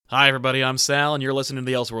Hi everybody, I'm Sal, and you're listening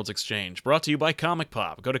to the Elseworlds Exchange, brought to you by Comic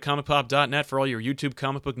Pop. Go to comicpop.net for all your YouTube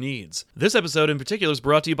comic book needs. This episode in particular is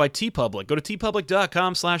brought to you by TeePublic. Go to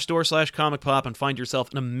teepublic.com/store/comicpop and find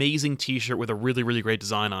yourself an amazing t-shirt with a really great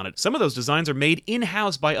design on it. Some of those designs are made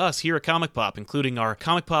in-house by us here at Comic Pop, including our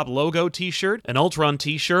Comic Pop logo t-shirt, an Ultron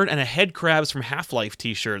t-shirt, and a Head Crabs from Half-Life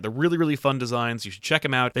t-shirt. They're really fun designs. You should check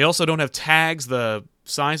them out. They also don't have tags. The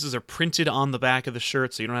sizes are printed on the back of the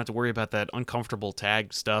shirt, so you don't have to worry about that uncomfortable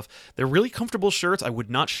tag stuff. They're really comfortable shirts. I would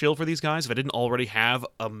not shill for these guys if I didn't already have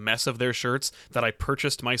a mess of their shirts that I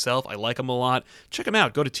purchased myself. I like them a lot. Check them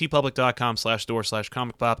out. Go to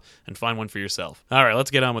teepublic.com/store/comicpop and find one for yourself. All right, let's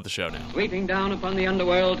get on with the show now. Sweeping down upon the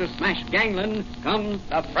underworld to smash gangland comes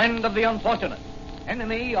the friend of the unfortunate,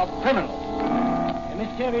 enemy of criminals. A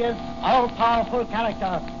mysterious, all-powerful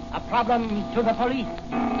character, a problem to the police,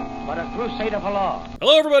 but a crusader for law.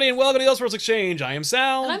 Hello, everybody, and welcome to the Elseworlds Exchange. I am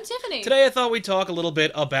Sal. And I'm Tiffany. Today I thought we'd talk a little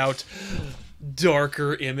bit about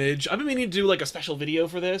Darker Image. I've been meaning to do like a special video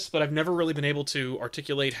for this, but I've never really been able to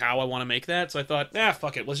articulate how I want to make that, so I thought,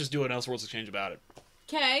 fuck it, let's just do an Elseworlds Exchange about it.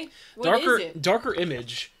 Okay, what is it? Darker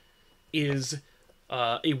Image is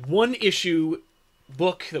a one-issue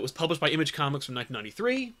book that was published by Image Comics from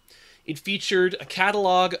 1993. It featured a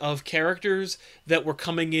catalog of characters that were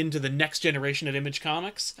coming into the next generation of Image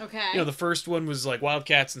Comics. Okay. You know, the first one was like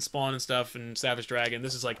Wildcats and Spawn and stuff and Savage Dragon.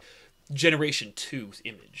 This is like Generation 2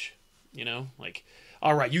 Image. You know? Like,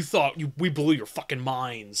 alright, you thought we blew your fucking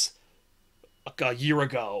minds a year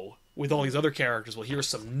ago with all these other characters. Well, here's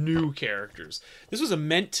some new characters. This was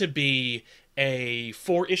meant to be a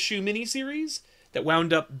 4-issue miniseries that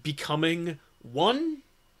wound up becoming one.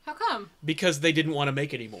 How come? Because they didn't want to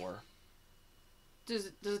make any more. Does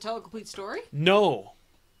it tell a complete story? No.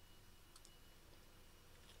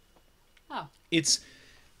 Oh. It's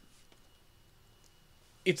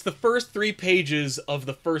the first 3 pages of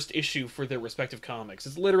the first issue for their respective comics.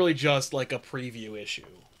 It's literally just like a preview issue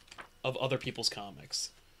of other people's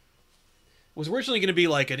comics. It was originally going to be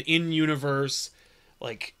like an in-universe,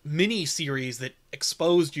 like, mini-series that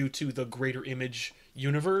exposed you to the greater Image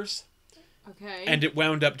universe. Okay. And it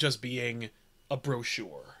wound up just being a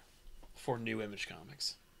brochure for new Image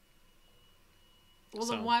Comics. Well,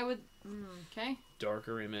 then why would... okay.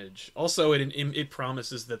 Darker Image. Also, it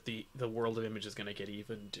promises that the world of Image is going to get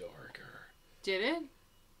even darker. Did it?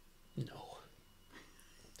 No.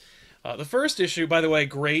 The first issue, by the way,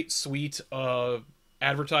 great, sweet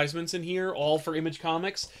advertisements in here, all for Image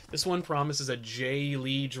Comics. This one promises a Jay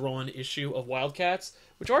Lee drawn issue of Wildcats,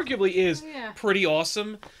 which arguably is pretty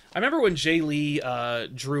awesome. I remember when Jay Lee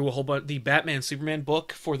drew a whole bunch the Batman Superman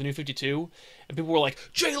book for the New 52, and people were like,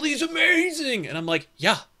 Jay Lee's amazing! And I'm like,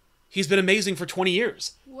 yeah, he's been amazing for 20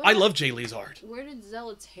 years. I love Jay Lee's art. Where did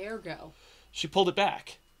Zealot's hair go? She pulled it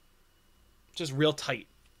back. Just real tight.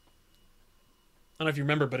 I don't know if you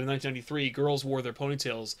remember, but in 1993, girls wore their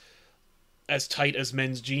ponytails as tight as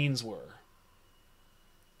men's jeans were.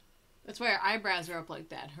 That's why her eyebrows are up like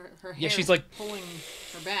that. Her hair she's like pulling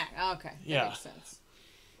her back. Oh, okay. That makes sense.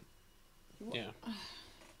 Yeah.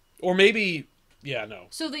 Or maybe... Yeah, no.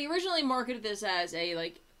 So they originally marketed this as a,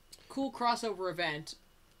 like, cool crossover event.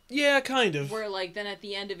 Yeah, kind of. Where, like, then at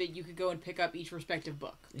the end of it, you could go and pick up each respective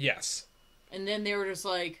book. Yes. And then they were just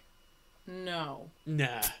like, no.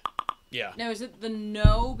 Nah. Yeah. Now, is it the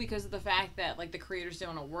no because of the fact that, like, the creators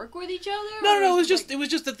don't want to work with each other? No, it was just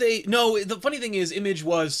that they... No, the funny thing is, Image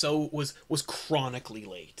was chronically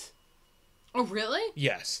late. Oh, really?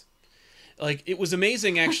 Yes. Like, it was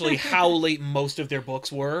amazing, actually, how late most of their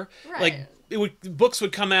books were. Right. Like, books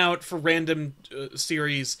would come out for random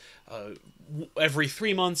series every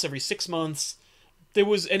 3 months, every 6 months. It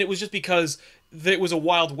was just because it was a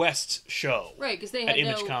Wild West show. Right, because they had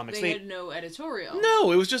had no editorial.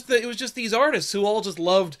 No, it was just these artists who all just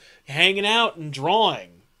loved hanging out and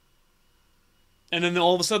drawing. And then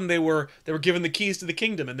all of a sudden they were given the keys to the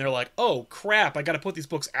kingdom, and they're like, oh crap, I gotta put these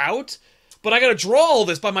books out? But I gotta draw all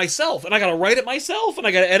this by myself, and I gotta write it myself, and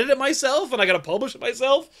I gotta edit it myself, and I gotta publish it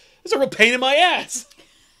myself. It's a real pain in my ass.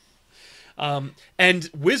 And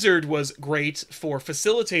Wizard was great for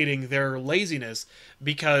facilitating their laziness,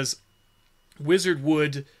 because Wizard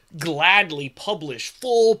would gladly publish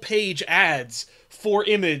full-page ads for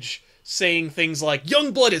Image saying things like,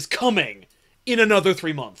 Youngblood is coming in another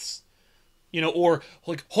 3 months. You know, or,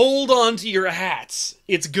 like, hold on to your hats.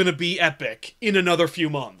 It's gonna be epic in another few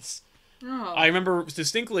months. Oh. I remember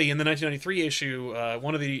distinctly in the 1993 issue,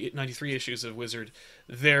 one of the 93 issues of Wizard,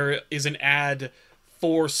 there is an ad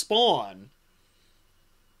for Spawn.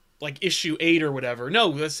 Like issue 8 or whatever.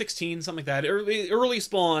 No, 16, something like that. Early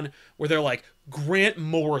Spawn, where they're like, Grant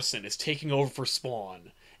Morrison is taking over for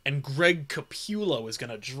Spawn. and Greg Capullo is going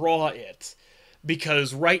to draw it.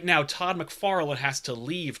 Because right now, Todd McFarlane has to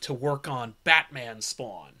leave to work on Batman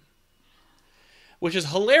Spawn. Which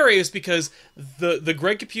is hilarious because the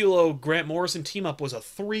Greg Capullo, Grant Morrison team-up was a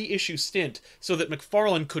 3-issue stint so that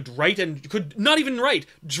McFarlane could not even write,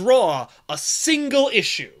 draw a single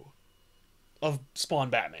issue of Spawn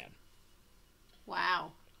Batman.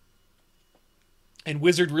 Wow. And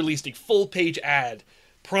Wizard released a full-page ad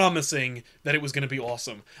promising that it was going to be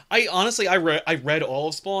awesome. I read all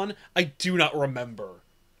of Spawn. I do not remember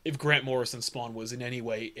if Grant Morrison's Spawn was in any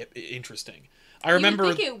way interesting. I remember.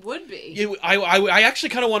 You think it would be? I actually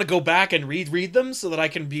kind of want to go back and read them so that I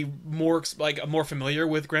can be more familiar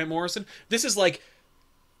with Grant Morrison. This is like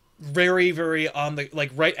very, very on the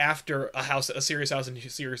right after a Serious House and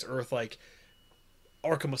Serious Earth, like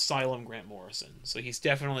Arkham Asylum Grant Morrison. So he's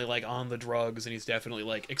definitely like on the drugs and he's definitely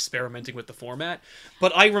like experimenting with the format.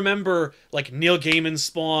 But I remember like Neil Gaiman's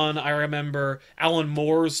Spawn, I remember Alan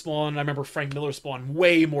Moore's Spawn, I remember Frank Miller's Spawn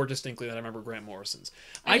way more distinctly than I remember Grant Morrison's.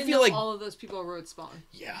 I feel like all of those people wrote Spawn.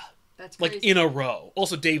 Yeah. That's crazy. Like in a row.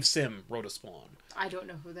 Also Dave Sim wrote a Spawn. I don't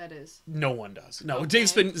know who that is. No one does. No, Okay.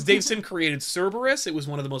 Dave Sim created Cerberus. It was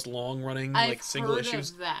one of the most long-running single I've heard issues.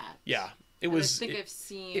 of that. Yeah. I think I've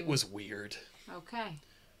seen. It was weird. Okay.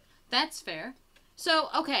 That's fair. So,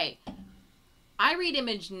 okay. I read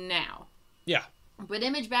Image now. Yeah. But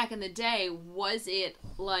Image back in the day, was it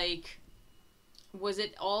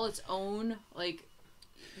all its own, like,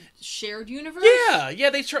 shared universe? Yeah.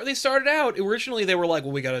 They started out, originally they were like,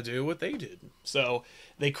 well, we gotta do what they did. So,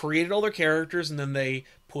 they created all their characters, and then they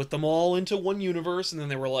put them all into one universe, and then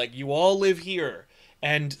they were like, you all live here.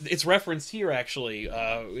 And it's referenced here, actually.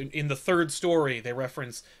 In the third story, they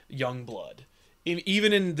reference Youngblood.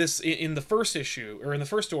 Even in the first issue, or in the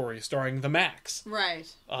first story, starring the Max.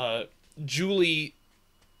 Right. Julie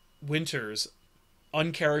Winters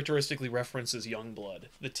uncharacteristically references Youngblood,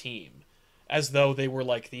 the team, as though they were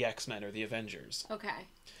like the X-Men or the Avengers. Okay.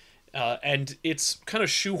 And it's kind of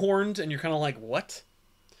shoehorned, and you're kind of like, what?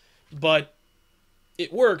 But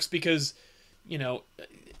it works because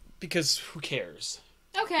who cares?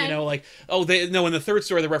 Okay. In the third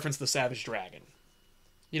story they reference the Savage Dragon.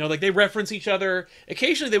 They reference each other.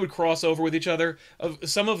 Occasionally they would cross over with each other.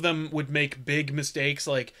 Some of them would make big mistakes,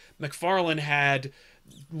 like McFarlane had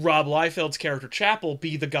Rob Liefeld's character Chapel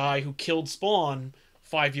be the guy who killed Spawn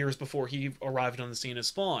 5 years before he arrived on the scene as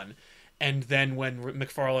Spawn. And then when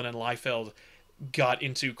McFarlane and Liefeld got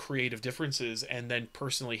into creative differences and then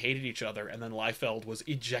personally hated each other, and then Liefeld was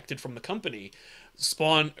ejected from the company,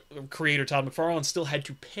 Spawn creator Todd McFarlane still had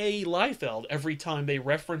to pay Liefeld every time they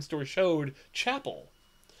referenced or showed Chapel.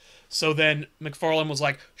 So then McFarlane was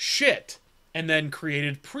like, shit, and then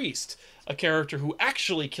created Priest, a character who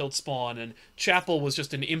actually killed Spawn, and Chapel was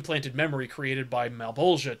just an implanted memory created by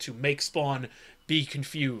Malebolgia to make Spawn be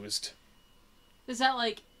confused. Is that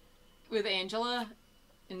like with Angela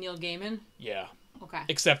and Neil Gaiman? Yeah. Okay.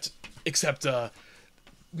 Except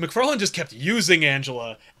McFarlane just kept using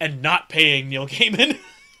Angela and not paying Neil Gaiman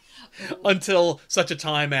until such a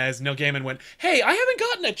time as Neil Gaiman went, hey, I haven't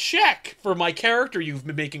gotten a check for my character you've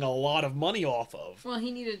been making a lot of money off of. Well, he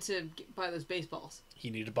needed to buy those baseballs. He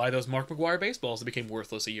needed to buy those Mark McGuire baseballs that became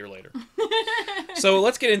worthless a year later. So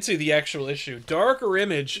let's get into the actual issue. Darker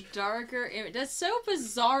Image. Darker Image. That's so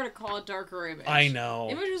bizarre to call it Darker Image. I know.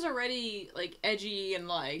 Image was already, like, edgy and,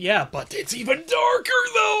 like... Yeah, but it's even darker,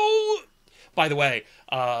 though! By the way,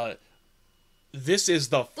 this is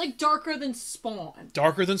the... Like, darker than Spawn.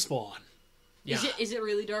 Darker than Spawn. Yeah. Is it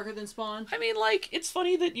really darker than Spawn? I mean, like, it's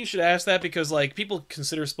funny that you should ask that because, like, people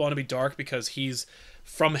consider Spawn to be dark because he's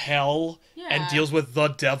from hell and deals with the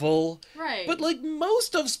devil. Right. But, like,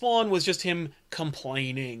 most of Spawn was just him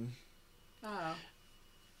complaining. Oh.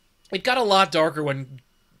 It got a lot darker when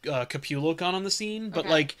Capullo got on the scene, but, Okay.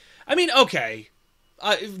 like, I mean, okay.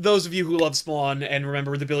 Those of you who love Spawn and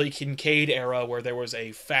remember the Billy Kincaid era where there was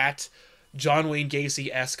a fat John Wayne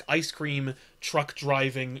Gacy-esque ice cream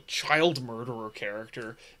truck-driving child murderer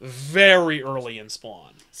character very early in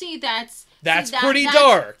Spawn. See, that's pretty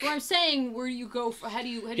dark. What I'm saying, where do you go? How do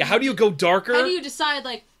you go darker? How do you decide,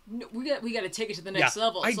 like, no, we got to take it to the next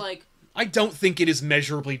level? It's I don't think it is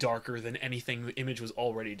measurably darker than anything the Image was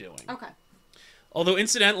already doing. Okay. Although,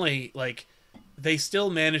 incidentally, like, they still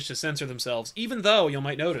managed to censor themselves, even though, you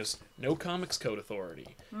might notice, no Comics Code Authority.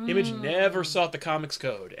 Image never sought the Comics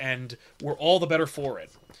Code, and we're all the better for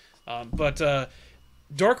it. But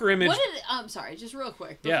Darker Image... I'm sorry, just real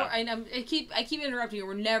quick. Yeah. I keep interrupting you.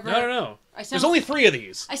 We're never... No. There's only 3 of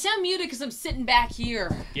these. I sound muted because I'm sitting back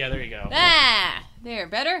here. Yeah, there you go. There,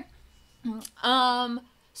 better?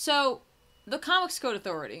 So, the Comics Code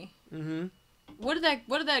Authority. Mm-hmm. What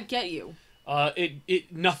did that get you?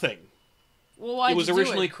 It nothing. Well, why It was did you do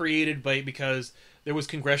originally created because there was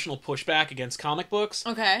congressional pushback against comic books.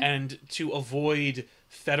 Okay. And to avoid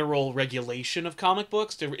federal regulation of comic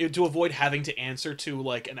books, to avoid having to answer to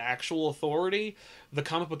like an actual authority, the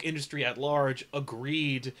comic book industry at large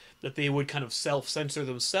agreed that they would kind of self-censor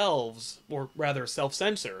themselves, or rather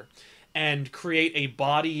self-censor, and create a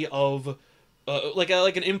body of like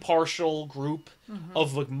an impartial group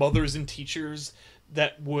of like mothers and teachers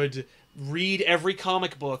that would read every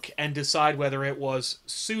comic book and decide whether it was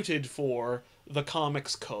suited for the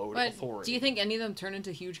Comics Code But authority. do you think any of them turned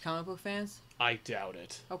into huge comic book fans? I doubt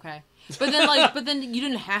it. Okay. But then you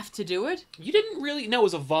didn't have to do it? You didn't really know it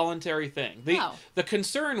was a voluntary thing. Oh. The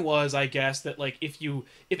concern was, I guess, that like if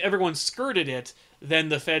everyone skirted it, then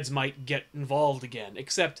the feds might get involved again.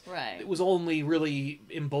 Except Right. it was only really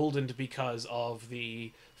emboldened because of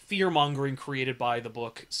the fear-mongering created by the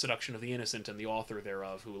book Seduction of the Innocent and the author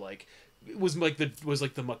thereof, who like was like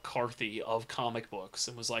the McCarthy of comic books,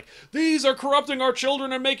 and was like, these are corrupting our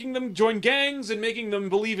children and making them join gangs and making them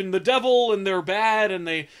believe in the devil and they're bad and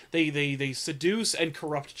they seduce and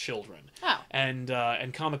corrupt children. Oh.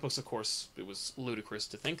 And comic books, of course, it was ludicrous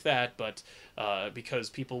to think that, but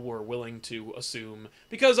because people were willing to assume,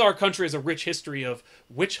 because our country has a rich history of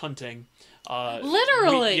witch hunting.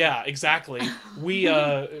 Literally. Yeah, exactly. We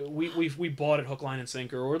bought it hook, line, and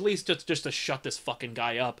sinker, or at least just to shut this fucking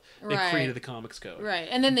guy up. They Right. created the Comics Code. Right.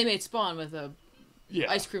 And then they made Spawn with a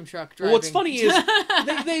Yeah. ice cream truck driving. Well, what's funny is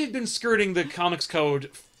they've been skirting the Comics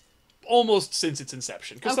Code almost since its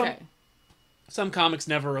inception. Because Okay. some comics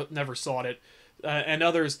never sought it, and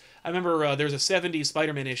others. I remember there's a '70s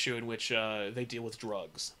Spider-Man issue in which they deal with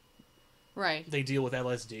drugs. Right. They deal with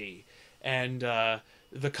LSD, and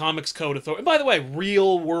the Comics Code authority. And by the way,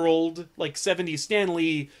 real world, like '70s Stan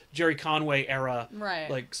Lee, Jerry Conway era, Right.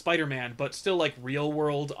 like Spider-Man, but still like real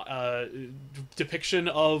world depiction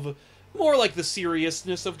of more like the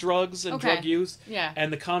seriousness of drugs and Okay. drug use. Yeah.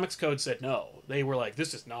 And the Comics Code said no. They were like,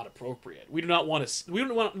 this is not appropriate. We do not want to. We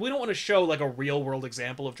don't want to show like a real world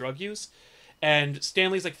example of drug use. And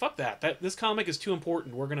Stanley's like, fuck that. This comic is too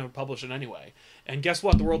important. We're going to publish it anyway. And guess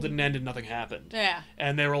what? The world didn't end and nothing happened. Yeah.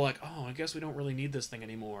 And they were like, oh, I guess we don't really need this thing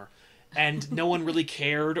anymore. And no one really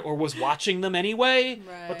cared or was watching them anyway.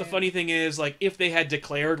 But the Right. funny thing is, like, if they had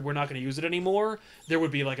declared we're not going to use it anymore, there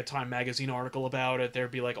would be like a Time magazine article about it.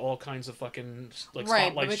 There'd be like all kinds of fucking like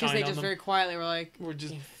Right. But spotlights because shining they on just them. very quietly were like, We're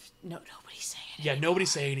just nobody's saying it. yeah, nobody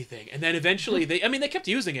say anything. And then eventually they kept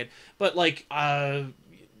using it, but like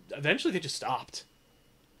eventually they just stopped.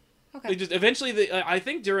 Okay. They just eventually I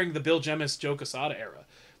think during the Bill Jemas, Joe Quesada era,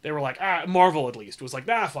 they were like, Marvel at least was like,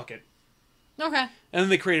 fuck it. Okay. And then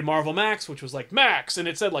they created Marvel Max, which was like Max, and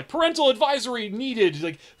it said like parental advisory needed.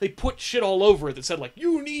 Like they put shit all over it that said like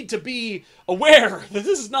you need to be aware that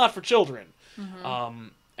this is not for children. Mm-hmm.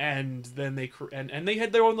 And then they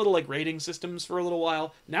had their own little like rating systems for a little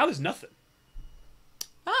while. Now there's nothing.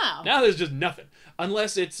 Oh. Now there's just nothing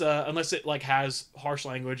unless it like has harsh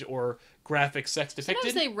language or graphic sex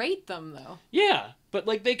depicted. Sometimes they rate them though. Yeah, but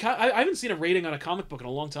like I haven't seen a rating on a comic book in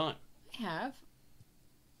a long time. I have.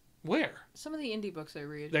 Where? Some of the indie books I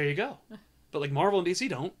read. There you go. But like Marvel and DC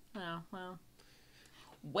don't. Oh, well.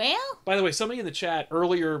 Well? By the way, somebody in the chat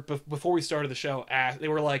earlier before we started the show asked, they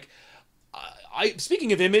were like,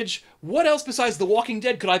 speaking of Image, what else besides The Walking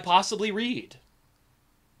Dead could I possibly read?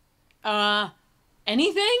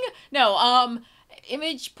 Anything? No,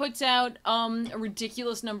 Image puts out a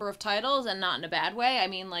ridiculous number of titles, and not in a bad way. I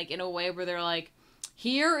mean, like, in a way where they're like,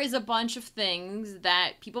 here is a bunch of things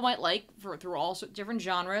that people might like through all different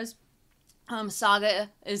genres. Saga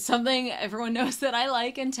is something everyone knows that I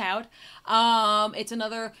like and tout. It's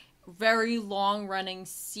another very long-running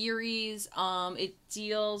series.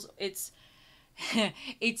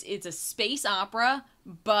 It's a space opera,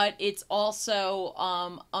 but it's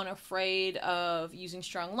also unafraid of using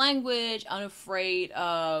strong language, unafraid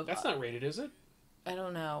of... That's not rated, is it? I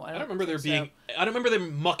don't know. I don't remember there think so. being... I don't remember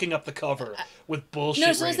them mucking up the cover with bullshit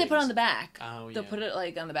No, as soon as they put it ratings. on the back. Oh, They'll yeah. put it,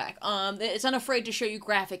 like, on the back. It's unafraid to show you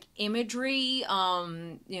graphic imagery,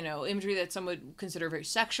 imagery that some would consider very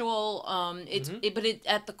sexual. But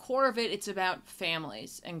at the core of it, it's about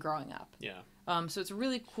families and growing up. Yeah. So it's a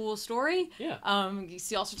really cool story. Yeah. You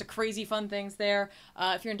see all sorts of crazy fun things there.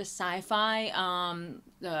 If you're into sci-fi,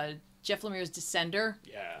 Jeff Lemire's Descender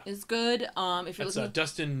Yeah. is good. If you're That's looking,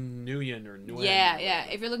 Dustin Nguyen or Nguyen. yeah.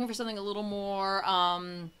 If you're looking for something a little more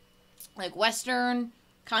like Western,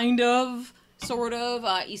 kind of sort of.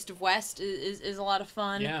 East of West is a lot of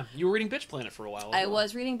fun. Yeah, you were reading Bitch Planet for a while. I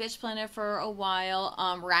was reading Bitch Planet for a while.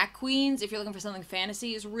 Rat Queens, if you're looking for something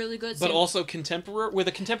fantasy, is really good. But also contemporary, with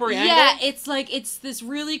a contemporary angle? Yeah, it's this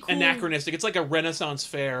really cool... Anachronistic. It's like a Renaissance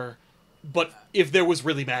fair, but if there was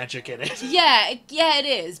really magic in it. Yeah, it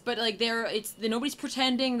is. But, like, nobody's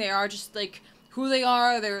pretending. They are just, like, who they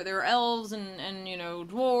are. They're elves and you know,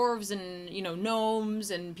 dwarves and, you know, gnomes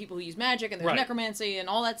and people who use magic and there's necromancy and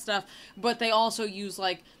all that stuff. But they also use,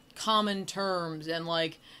 like, common terms and,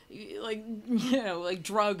 like, you know, like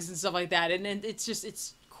drugs and stuff like that. And it's just,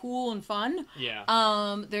 it's cool and fun. Yeah.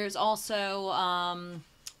 There's also,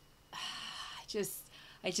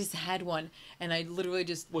 I just had one, and I literally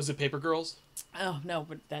just... Was it Paper Girls? Oh, no,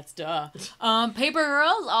 but that's duh. Paper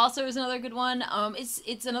Girls also is another good one.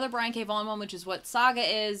 It's another Brian K. Vaughan one, which is what Saga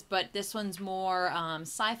is, but this one's more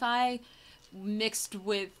sci-fi mixed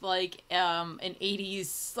with, like, an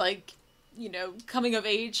 80s, like, you know,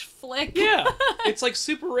 coming-of-age flick. Yeah. It's like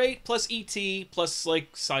Super 8 plus E.T. plus, like,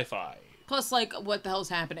 sci-fi. Plus, like, what the hell's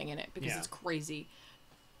happening in it, because it's crazy.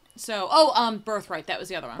 So, Birthright, that was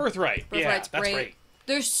the other one. Birthright's Birthright's that's great.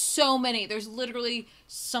 There's so many. There's literally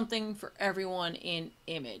something for everyone in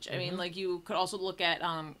Image. I mean, like, you could also look at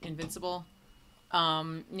Invincible. You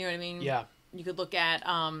know what I mean? Yeah. You could look at...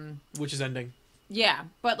 Which is ending. Yeah,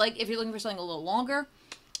 but, like, if you're looking for something a little longer,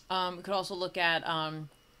 you could also look at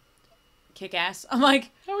Kick-Ass. I'm like...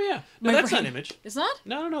 Oh, yeah. No, that's not Image. It's not?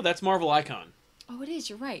 No, that's Marvel Icon. Oh, it is.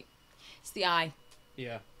 You're right. It's the eye.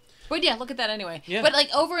 Yeah. But, yeah, look at that anyway. Yeah. But, like,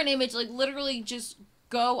 over an Image, like, literally just...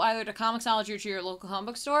 Go either to Comixology or to your local comic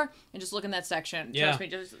book store and just look in that section. Yeah. Trust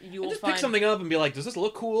me, you will just find... pick something up and be like, does this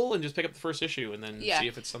look cool? And just pick up the first issue and then see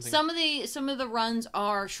if it's something... Some of the runs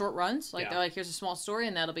are short runs. Like, they're like, here's a small story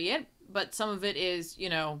and that'll be it. But some of it is, you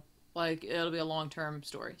know, like, it'll be a long-term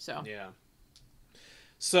story, so... Yeah.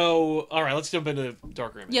 So, alright, let's jump into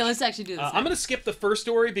Darker Image. Yeah, let's actually do this. I'm going to skip the first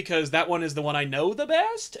story because that one is the one I know the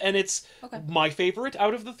best, and it's my favorite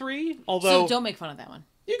out of the three, although... So don't make fun of that one.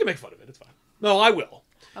 You can make fun of it, it's fine. No, I will.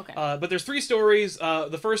 Okay. But there's three stories.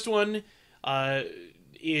 The first one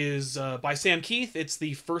is by Sam Keith. It's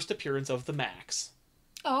the first appearance of the Max.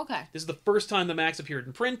 Oh, okay. This is the first time the Max appeared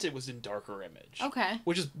in print. It was in Darker Image. Okay.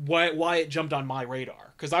 Which is why it jumped on my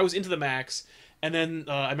radar. Because I was into the Max, and then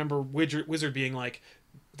I remember Wizard being like,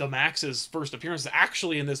 the Max's first appearance is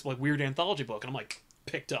actually in this like weird anthology book. And I'm like,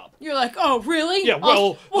 picked up. You're like, oh, really? Yeah,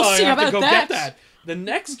 well, we'll I see have about to go that. get that. The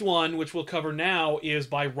next one, which we'll cover now, is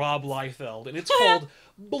by Rob Liefeld, and it's called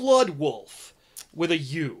Blood Wolf, with a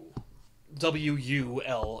U.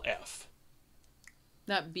 W-U-L-F.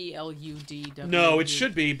 Not B-L-U-D-W. No, it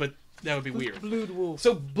should be, but that would be weird. Blood Wolf.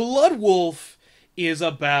 So Blood Wolf is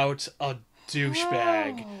about a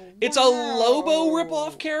douchebag. It's a Lobo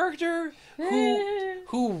ripoff character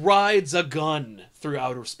who rides a gun through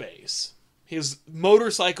outer space. His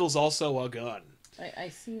motorcycle's also a gun. I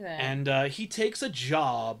see that. And he takes a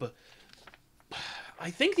job.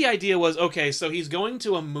 I think the idea was, okay, so he's going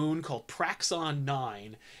to a moon called Praxon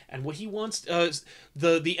 9, and what he wants...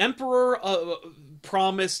 the Emperor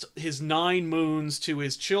promised his 9 moons to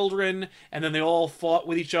his children, and then they all fought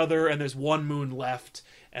with each other, and there's 1 moon left,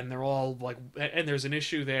 and they're all, like... And there's an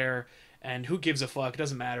issue there, and who gives a fuck? It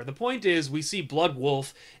doesn't matter. The point is, we see Blood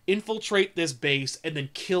Wolf infiltrate this base and then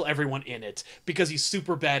kill everyone in it, because he's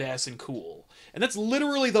super badass and cool. And that's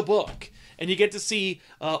literally the book. And you get to see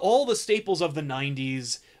all the staples of the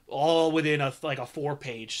 90s all within a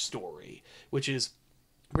 4-page story, which is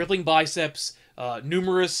rippling biceps,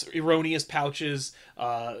 numerous erroneous pouches,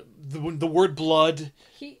 the word blood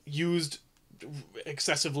used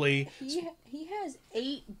excessively. He has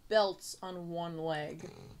 8 belts on one leg.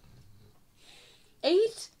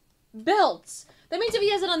 8 belts! That means if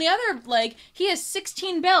he has it on the other leg, he has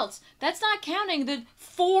 16 belts. That's not counting the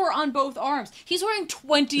 4 on both arms. He's wearing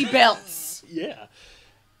 20 belts. Yeah.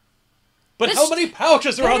 But how many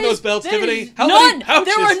pouches are on those belts, Tiffany? How none! many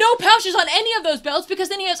pouches? There are no pouches on any of those belts because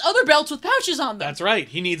then he has other belts with pouches on them. That's right.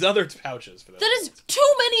 He needs other pouches for that. That is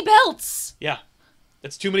too many belts! Yeah.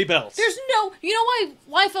 That's too many belts. There's no... You know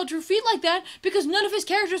why Liefeld drew feet like that? Because none of his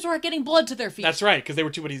characters were getting blood to their feet. That's right, because they were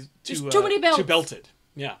too many belts. Too belted.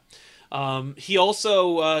 Yeah. He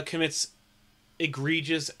also commits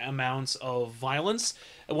egregious amounts of violence.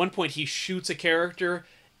 At one point, he shoots a character,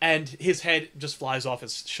 and his head just flies off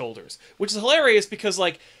his shoulders. Which is hilarious, because,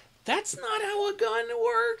 like, that's not how a gun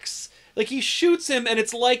works. Like, he shoots him, and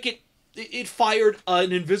it's like it fired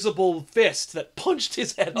an invisible fist that punched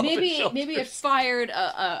his head off his shoulders. Maybe it fired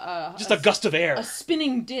just a gust of air. A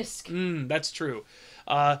spinning disc. That's true.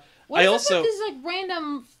 What is this, like,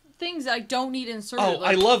 random things that I don't need inserted. Oh,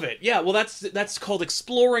 I love it. Yeah, well, that's called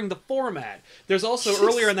exploring the format. There's also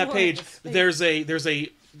earlier on that page, there's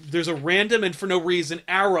a random and for no reason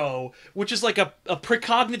arrow, which is like a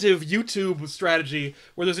precognitive YouTube strategy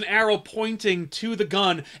where there's an arrow pointing to the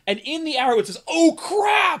gun, and in the arrow it says, "Oh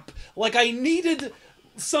crap!" Like I needed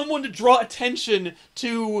someone to draw attention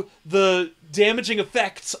to the damaging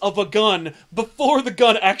effects of a gun before the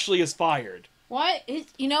gun actually is fired. What?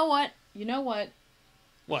 You know what?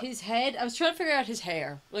 What? His head. I was trying to figure out his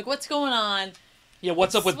hair. Like, what's going on? Yeah,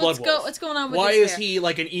 what's up with Blood Wolf? What's going on with Why his is hair? he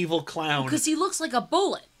like an evil clown? Because he looks like a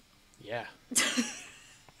bullet. Yeah.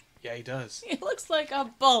 Yeah, he does. He looks like a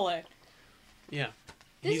bullet. Yeah.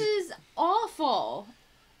 This is awful.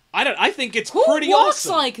 I think it's Who pretty walks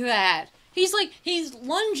awesome. like that? He's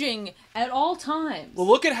lunging at all times. Well,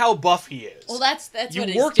 look at how buff he is. Well, that's you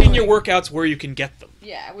what work he's in doing. your workouts where you can get them.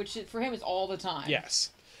 Yeah, which for him is all the time.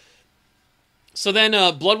 Yes. So then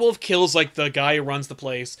Blood Wolf kills like the guy who runs the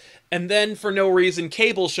place, and then for no reason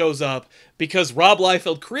Cable shows up because Rob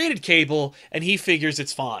Liefeld created Cable and he figures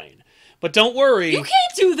it's fine. But don't worry. You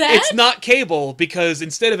can't do that. It's not Cable because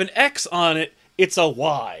instead of an X on it, it's a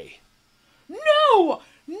Y. No!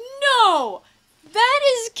 That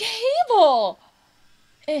is Cable!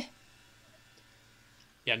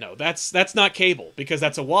 Yeah, no, that's not Cable because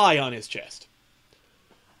that's a Y on his chest.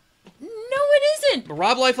 No, it isn't! But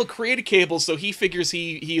Rob Liefeld created Cable, so he figures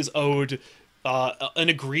he is owed an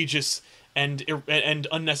egregious and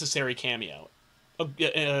unnecessary cameo.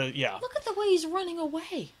 Yeah. Look at the way he's running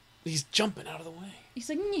away. He's jumping out of the way. He's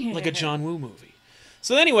like, yeah. Like a John Woo movie.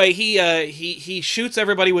 So anyway, he shoots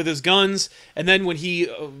everybody with his guns, and then when he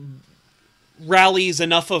rallies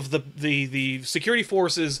enough of the security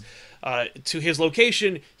forces to his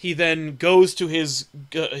location, he then goes to his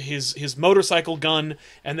motorcycle gun,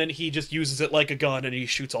 and then he just uses it like a gun, and he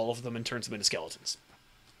shoots all of them and turns them into skeletons.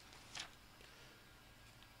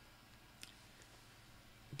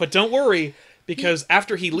 But don't worry, because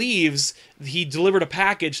after he leaves, he delivered a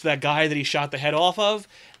package to that guy that he shot the head off of,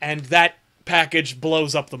 and that package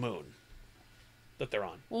blows up the moon that they're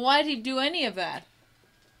on. Well, why did he do any of that?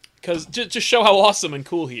 Because just show how awesome and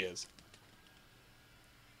cool he is.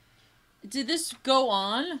 Did this go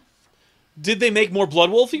on? Did they make more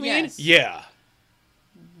Blood Wolf, you mean? Yes. Yeah.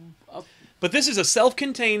 But this is a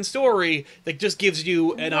self-contained story that just gives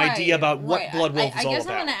you an idea about what Blood Wolf is all I guess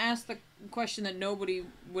about. I'm going to ask the question that nobody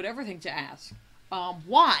would ever think to ask.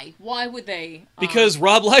 Why? Why would they? Because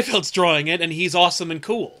Rob Liefeld's drawing it, and he's awesome and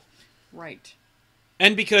cool. Right.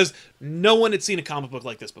 And because no one had seen a comic book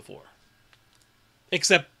like this before.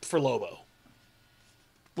 Except for Lobo.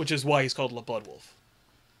 Which is why he's called Blood Wolf.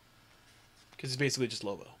 Because he's basically just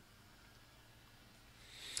Lobo.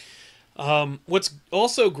 What's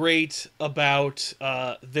also great about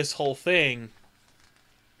this whole thing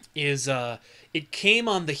is it came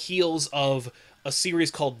on the heels of a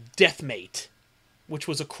series called Deathmate, which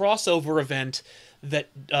was a crossover event that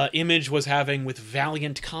Image was having with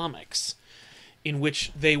Valiant Comics, in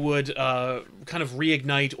which they would kind of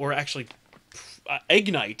reignite or actually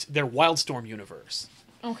ignite their Wildstorm universe.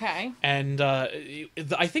 Okay. And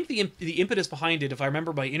I think the impetus behind it, if I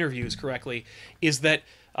remember my interviews correctly, is that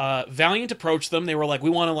Valiant approached them. They were like, we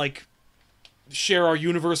want to like share our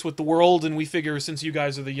universe with the world, and we figure since you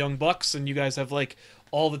guys are the young bucks and you guys have like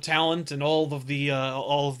all the talent and all of the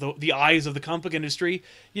eyes of the comic industry,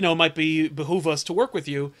 you know, it might behoove us to work with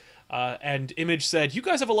you. And Image said, you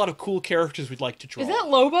guys have a lot of cool characters we'd like to draw. Is that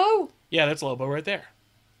Lobo? Yeah, that's Lobo right there.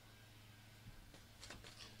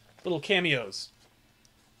 Little cameos.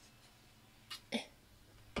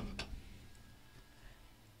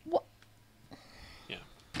 What? Yeah.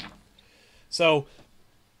 So,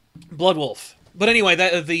 Blood Wolf. But anyway,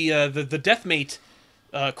 that the Deathmate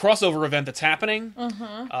crossover event that's happening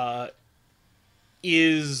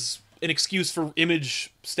is an excuse for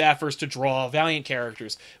Image staffers to draw Valiant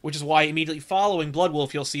characters, which is why immediately following Blood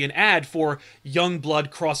Wolf, you'll see an ad for Young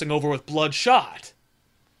Blood crossing over with Bloodshot.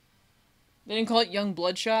 They didn't call it Young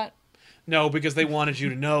Bloodshot? No, because they wanted you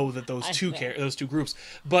to know that those two groups.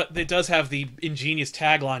 But it does have the ingenious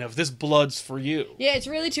tagline of "This blood's for you." Yeah, it's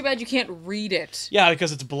really too bad you can't read it. Yeah,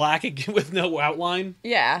 because it's black with no outline.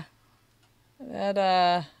 Yeah.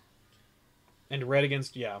 That, And red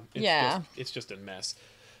against, yeah. Yeah. It's just a mess.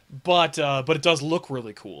 But it does look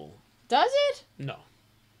really cool. Does it? No.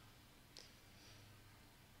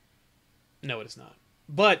 No, it is not.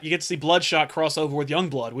 But you get to see Bloodshot cross over with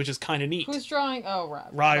Youngblood, which is kind of neat. Who's drawing? Oh,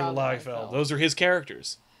 Rob Liefeld. Those are his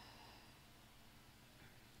characters.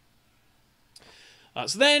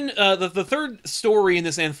 So then, the third story in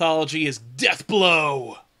this anthology is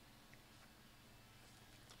Deathblow,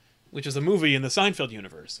 which is a movie in the Seinfeld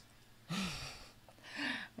universe.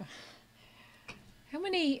 How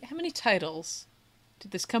many titles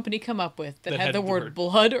did this company come up with that That had had the the word word-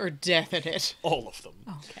 blood or death in it? All of them.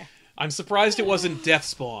 Okay. I'm surprised it wasn't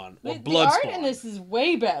Deathspawn or The Bloodspawn. art in this is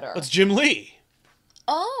way better. It's Jim Lee.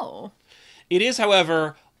 Oh, It is,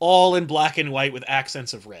 however, all in black and white with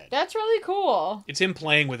accents of red. that's really cool. It's him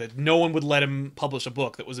playing with it. No one would let him publish a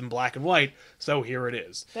book that was in black and white, so here it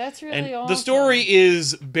is. That's really And awesome. the story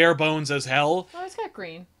is bare bones as hell, Oh, it's got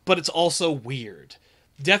green. but it's also weird.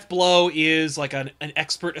 Deathblow is like an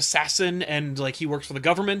expert assassin, and like he works for the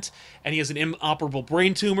government, and he has an inoperable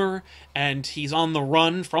brain tumor, and he's on the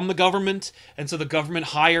run from the government, and so the government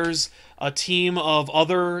hires a team of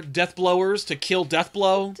other Deathblowers to kill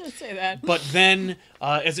Deathblow. Didn't say that. But then,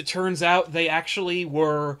 as it turns out, they actually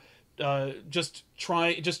were just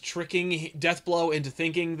tricking Deathblow into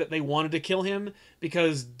thinking that they wanted to kill him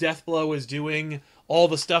because Deathblow is doing all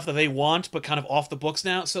the stuff that they want, but kind of off the books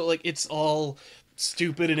now. So like it's all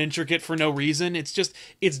stupid and intricate for no reason. It's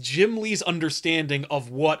Jim Lee's understanding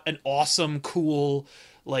of what an awesome, cool,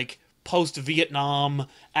 like post-Vietnam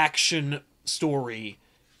action story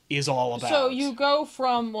is all about. So you go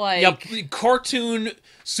from like Yeah, cartoon,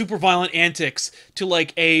 super violent antics to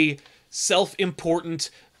like a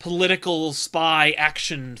self-important political spy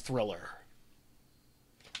action thriller.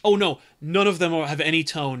 Oh no, none of them have any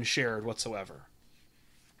tone shared whatsoever.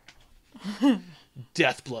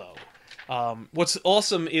 Deathblow. What's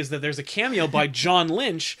awesome is that there's a cameo by John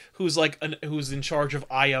Lynch, who's who's in charge of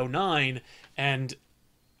IO9, and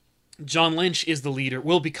John Lynch is the leader.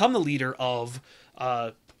 Will become the leader of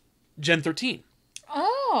Gen 13.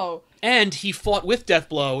 Oh. And he fought with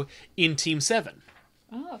Deathblow in Team 7.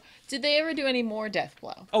 Oh. Did they ever do any more death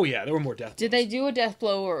blow? Oh yeah, there were more Deathblows. Did they do a death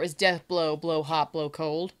blow, or is death blow blow hot, blow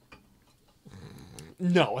cold?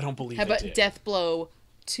 No, I don't believe How they about did. death blow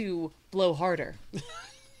to blow harder?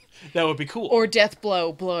 That would be cool. Or death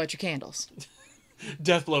blow, blow out your candles?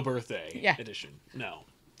 Deathblow Birthday Yeah. edition. No.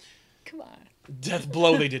 Come on.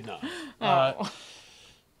 Deathblow they did not. Oh.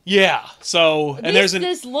 Yeah, so... At and there's least an...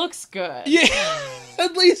 this looks good. Yeah,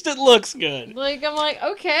 at least it looks good. Like, I'm like,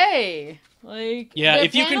 okay. Like, Yeah, the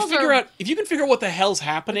if you can panels figure are- out what the hell's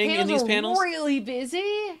happening in these are panels... really busy,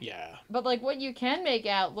 Yeah. but like what you can make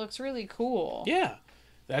out looks really cool. Yeah.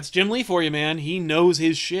 That's Jim Lee for you, man. He knows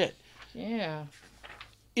his shit. Yeah.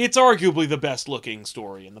 It's arguably the best looking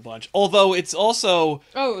story in the bunch. Although it's also...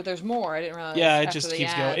 Oh, there's more. I didn't realize. Yeah, it after just the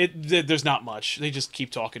keeps ad. going. There's not much. They just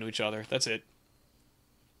keep talking to each other. That's it.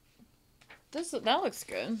 That looks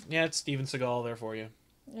good. Yeah, it's Steven Seagal there for you.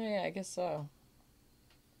 Yeah, I guess so.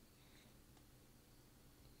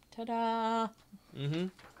 Ta-da!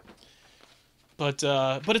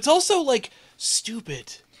 But it's also like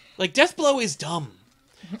stupid. Like Deathblow is dumb.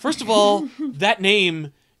 First of all, that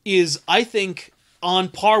name is, I think, on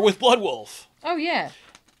par with Bloodwolf. Oh yeah.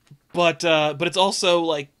 But it's also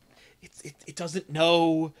like it doesn't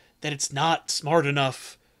know that it's not smart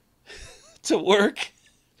enough to work.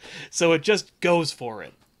 So it just goes for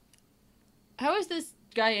it. How is this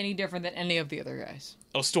guy any different than any of the other guys?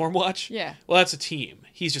 Oh, Stormwatch? Yeah. Well, that's a team.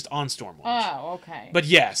 He's just on Stormwatch. Oh, okay. But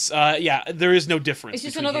yes, yeah, there is no difference. it's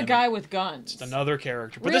just between another him guy with guns. and another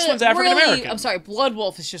character. But Really- this one's African American. really- I'm sorry,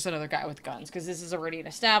 Bloodwolf is just another guy with guns because this is already an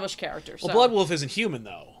established character. So. Well, Bloodwolf isn't human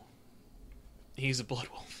though. He's a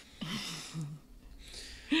Bloodwolf.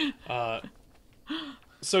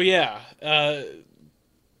 So yeah.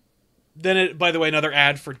 Then, by the way, another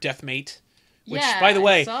ad for Deathmate. Which, Yeah, by the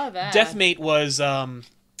way, I saw that. Deathmate was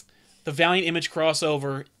the Valiant Image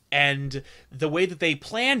crossover, and the way that they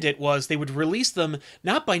planned it was they would release them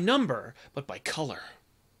not by number, but by color.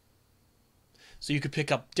 So you could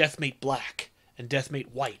pick up Deathmate Black and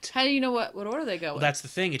Deathmate White. How do you know what order they go Well, with? that's the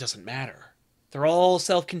thing. It doesn't matter. They're all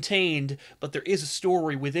self-contained, but there is a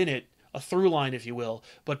story within it, a through line, if you will.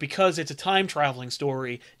 But because it's a time-traveling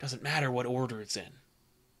story, it doesn't matter what order it's in.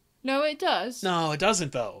 No, it does. No, it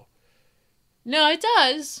doesn't, though. No, it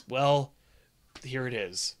does. Well, here it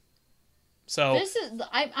is. So, This is.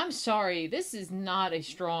 I'm sorry. This is not a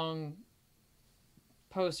strong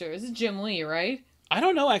poster. This is Jim Lee, right? I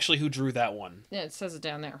don't know actually who drew that one. Yeah, it says it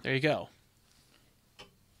down there. There you go.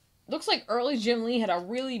 Looks like early Jim Lee had a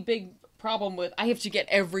really big problem with I have to get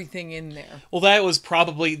everything in there. Well, that was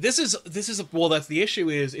probably well. That's the issue.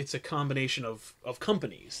 Is it's a combination of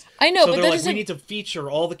companies. I know, So but they're that like, doesn't. we need to feature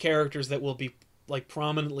all the characters that will be like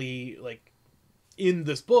prominently like in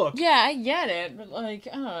this book. Yeah, I get it, but like,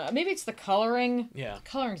 I don't know. Maybe it's the coloring. Yeah.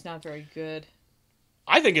 Coloring's not very good.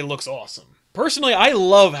 I think it looks awesome. Personally, I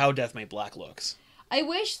love how Deathmate Black looks. I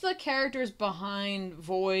wish the characters behind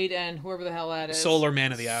Void and whoever the hell that is, Solar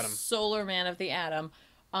Man of the Atom. Solar Man of the Atom,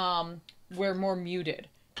 were more muted.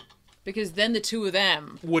 because then the two of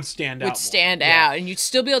them would stand out. would stand out, and you'd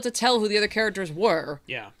still be able to tell who the other characters were.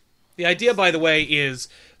 Yeah. The idea, by the way, is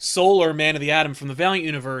Solar, Man of the Atom from the Valiant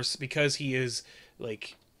universe, because he is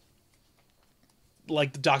like the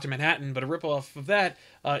Dr. Manhattan, but a ripoff of that,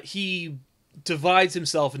 he divides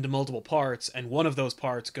himself into multiple parts, and one of those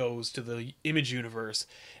parts goes to the Image universe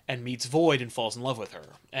and meets Void and falls in love with her.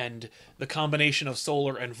 And the combination of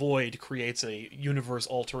Solar and Void creates a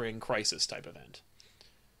universe-altering crisis type event.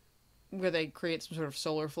 Where they create some sort of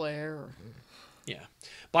solar flare. Or... Yeah.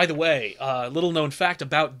 By the way, little known fact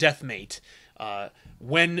about Deathmate.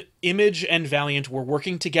 When Image and Valiant were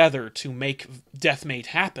working together to make Deathmate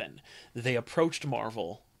happen, they approached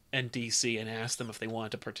Marvel and DC and asked them if they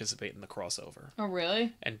wanted to participate in the crossover. Oh,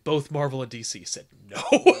 really? And both Marvel and DC said no.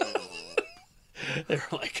 They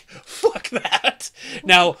were like, fuck that.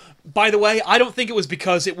 Now, by the way, I don't think it was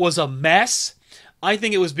because it was a mess. I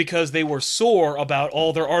think it was because they were sore about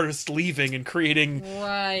all their artists leaving and creating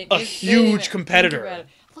a huge competitor.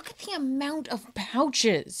 Look at the amount of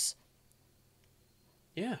pouches.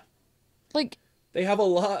 Yeah. Like... They have a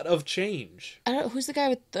lot of change. I don't, who's the guy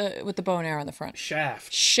with the bow and arrow in the front?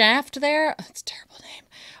 Shaft there? That's a terrible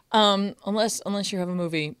name. Unless you have a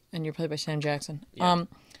movie and you're played by Sam Jackson. Yeah.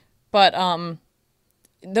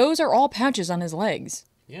 Those are all pouches on his legs.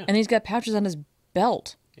 Yeah. And he's got pouches on his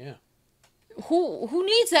belt. Yeah. Who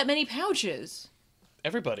needs that many pouches?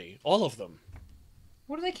 Everybody. All of them.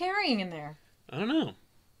 What are they carrying in there? I don't know.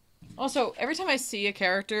 Also, every time I see a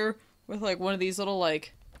character with, like, one of these little,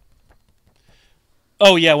 like...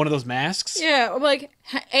 Oh, yeah, one of those masks? Yeah, I'm like,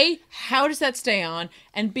 A, how does that stay on?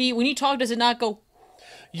 And B, when you talk, does it not go...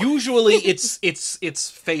 Usually it's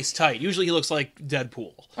face tight. Usually he looks like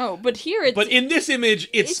Deadpool. Oh, but here it's... But in this image,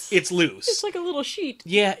 it's loose. It's like a little sheet.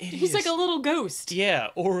 Yeah, He's like a little ghost. Yeah,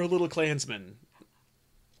 or a little Klansman.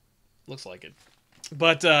 Looks like it.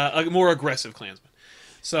 But a more aggressive Klansman.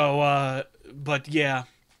 So, but yeah.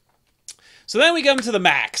 So then we come to the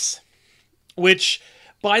Max. Which,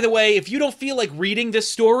 by the way, if you don't feel like reading this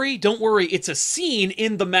story, don't worry. It's a scene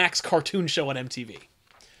in the Max cartoon show on MTV.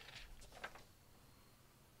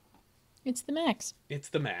 It's the Max. It's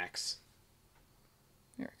the Max.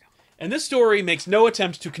 There we go. And this story makes no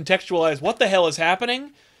attempt to contextualize what the hell is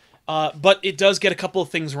happening, but it does get a couple of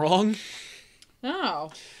things wrong.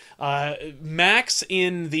 Oh. Max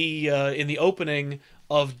in the opening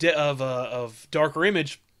of Darker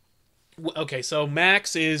Image. Okay, so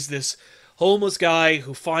Max is this homeless guy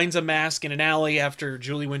who finds a mask in an alley after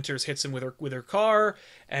Julie Winters hits him with her car,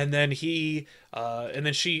 and then she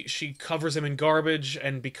covers him in garbage,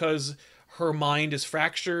 and because her mind is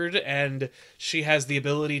fractured and she has the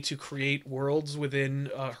ability to create worlds within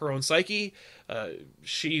her own psyche,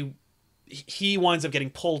 he winds up getting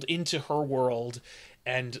pulled into her world,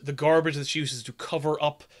 and the garbage that she uses to cover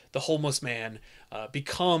up the homeless man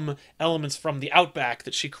become elements from the Outback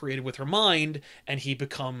that she created with her mind, and he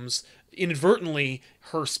becomes inadvertently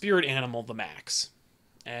her spirit animal, the Max.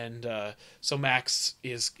 And so Max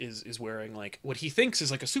is wearing like what he thinks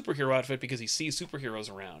is like a superhero outfit because he sees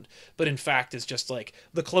superheroes around, but in fact is just like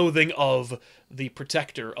the clothing of the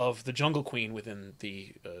protector of the Jungle Queen within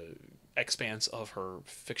the expanse of her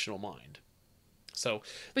fictional mind. So,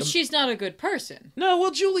 but she's not a good person. No,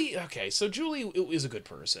 well, Julie. Okay, so Julie is a good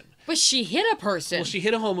person. But she hit a person. Well, she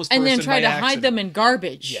hit a homeless person and then tried to accident. hide them in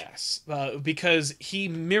garbage. Yes, because he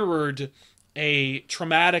mirrored a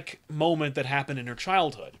traumatic moment that happened in her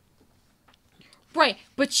childhood. Right,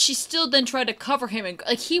 but she still then tried to cover him and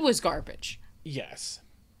like he was garbage. Yes.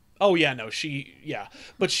 Oh yeah, no,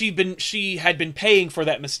 but she had been paying for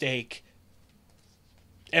that mistake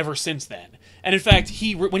ever since then. And in fact,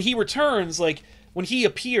 when he returns, like when he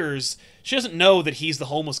appears, she doesn't know that he's the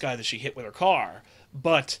homeless guy that she hit with her car,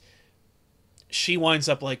 but she winds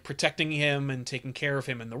up like protecting him and taking care of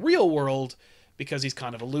him in the real world because he's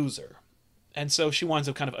kind of a loser. And so she winds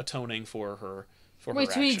up kind of atoning for her Wait,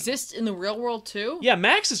 her so he action. exists in the real world too? Yeah,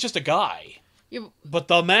 Max is just a guy. Yeah, but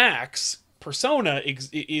the Max persona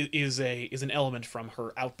is an element from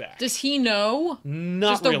her Outback. Does he know?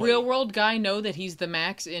 Not Does the really. real world guy know that he's the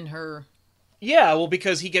Max in her? Yeah, well,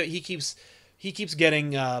 because he keeps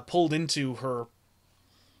getting pulled into her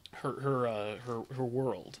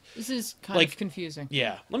world. This is kind of confusing.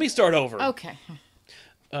 Yeah, let me start over. Okay.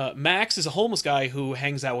 Max is a homeless guy who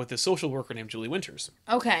hangs out with this social worker named Julie Winters.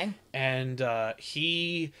 Okay. And the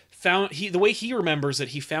way he remembers it,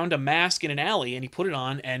 he found a mask in an alley and he put it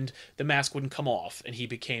on and the mask wouldn't come off, and he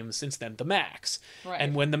became since then the Max. Right.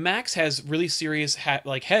 And when the Max has really serious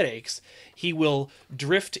headaches, he will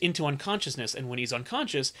drift into unconsciousness, and when he's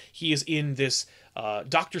unconscious, he is in this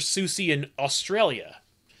Dr. Seussian Australia.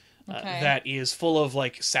 Okay. that is full of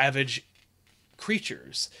like savage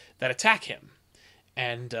creatures that attack him.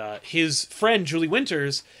 And his friend Julie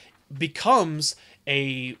Winters becomes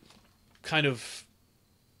a kind of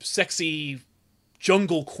sexy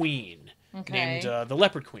jungle queen named the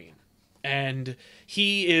Leopard Queen. And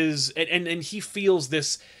he is, and he feels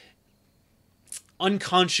this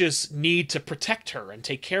unconscious need to protect her and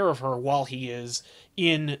take care of her while he is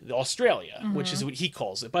in Australia, which is what he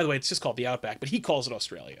calls it. By the way, it's just called the Outback, but he calls it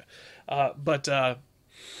Australia.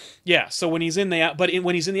 Yeah. So when he's in the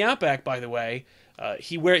when he's in the Outback, by the way,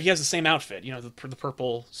 he has the same outfit, you know, the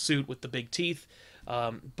purple suit with the big teeth.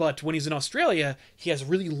 But when he's in Australia, he has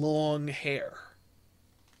really long hair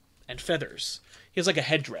and feathers. He has like a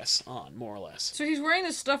headdress on, more or less. So he's wearing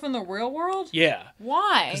this stuff in the real world? Yeah.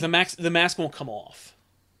 Why? Because the mask won't come off.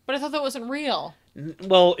 But I thought that wasn't real.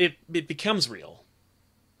 Well, it becomes real.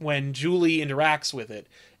 When Julie interacts with it,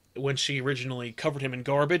 when she originally covered him in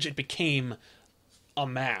garbage, it became a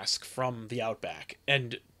mask from the Outback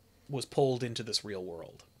and was pulled into this real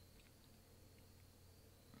world.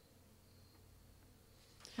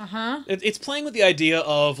 Uh-huh. It's playing with the idea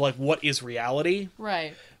of, like, what is reality?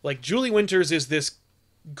 Right. Like, Julie Winters is this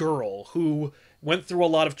girl who went through a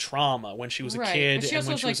lot of trauma when she was a kid. But she also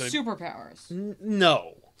when has, she was superpowers.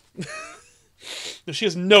 No. No, she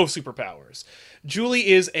has no superpowers. Julie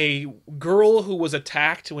is a girl who was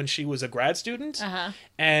attacked when she was a grad student. Uh-huh.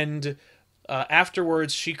 And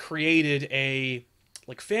afterwards, she created a,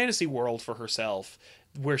 like, fantasy world for herself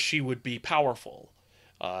where she would be powerful.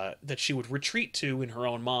 That she would retreat to in her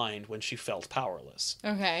own mind when she felt powerless.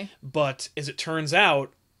 Okay. But as it turns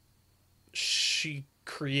out, she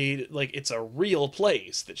created, like, it's a real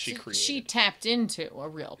place that she created. She tapped into a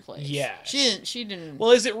real place. Yes. She didn't.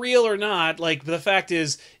 Well, is it real or not? Like, the fact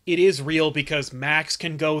is, it is real because Max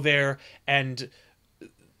can go there, and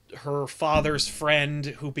her father's friend,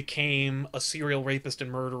 who became a serial rapist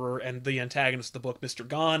and murderer, and the antagonist of the book, Mr.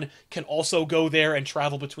 Gone, can also go there and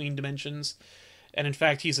travel between dimensions. And in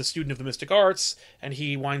fact, he's a student of the mystic arts, and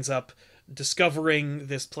he winds up discovering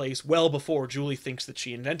this place well before Julie thinks that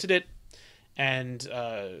she invented it. And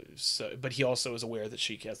but he also is aware that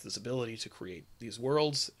she has this ability to create these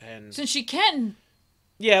worlds. And since she can.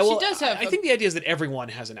 Yeah, well, she does have I think the idea is that everyone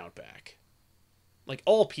has an Outback. Like,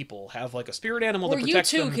 all people have, like, a spirit animal that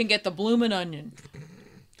protects them. Or you too can get the bloomin' onion.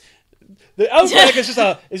 The Outback is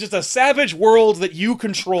just a savage world that you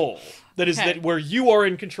control. That is Okay. that where you are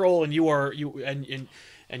in control and you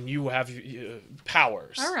have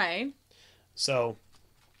powers. All right. So,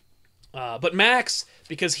 but Max,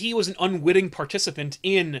 because he was an unwitting participant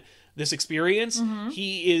in this experience,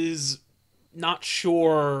 he is not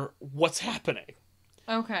sure what's happening.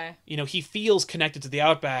 Okay. You know, he feels connected to the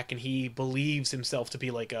Outback, and he believes himself to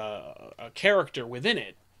be like a character within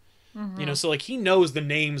it. You know, so, like, he knows the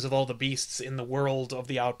names of all the beasts in the world of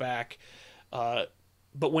the Outback,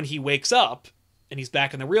 but when he wakes up and he's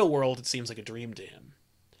back in the real world, it seems like a dream to him.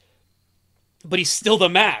 But he's still the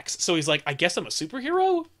Max, so he's like, I guess I'm a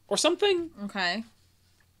superhero or something. Okay.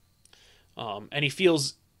 And he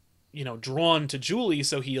feels, you know, drawn to Julie,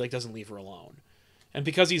 so he, like, doesn't leave her alone. And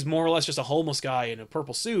because he's more or less just a homeless guy in a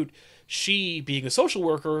purple suit, she, being a social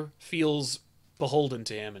worker, feels beholden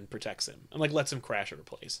to him and protects him and, like, lets him crash at her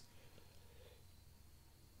place.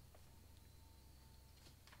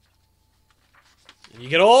 And you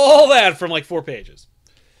get all that from, like, 4 pages.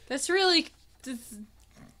 That's really.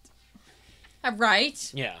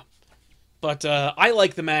 Right. Yeah. But I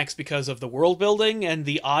like the Max because of the world building and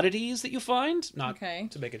the oddities that you find. Not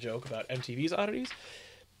to make a joke about MTV's oddities.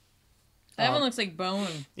 That one looks like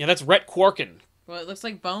bone. Yeah, that's Rhett Quarkin. Well, it looks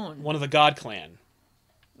like bone. One of the God Clan.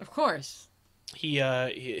 Of course.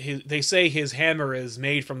 They say his hammer is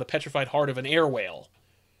made from the petrified heart of an air whale.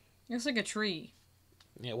 It looks like a tree.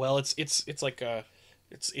 Yeah, well, it's like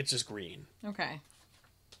it's just green. Okay.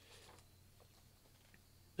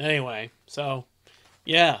 Anyway, so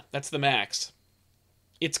yeah, that's the Max.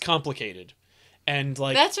 It's complicated. And,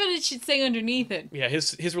 like, that's what it should say underneath it. Yeah,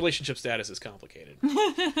 his relationship status is complicated.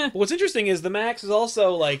 But what's interesting is the Max is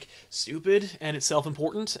also, like, stupid and it's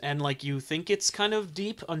self-important, and, like, you think it's kind of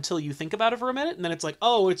deep until you think about it for a minute, and then it's like,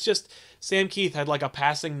 oh, it's just Sam Keith had, like, a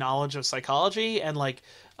passing knowledge of psychology and, like,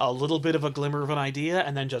 a little bit of a glimmer of an idea,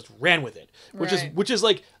 and then just ran with it, which is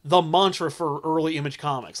like the mantra for early Image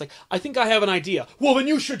Comics. Like, I think I have an idea. Well, then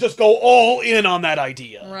you should just go all in on that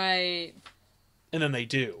idea. Right. And then they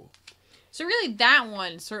do. So really, that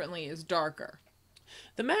one certainly is darker.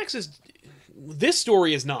 The Max is... This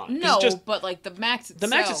story is not. No, just, but, like, the Max itself...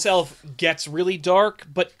 The Max itself gets really dark,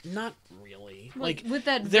 but not really. Like, with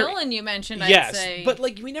that villain you mentioned, yes, I'd say... but,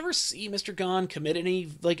 like, we never see Mr. Gone commit any,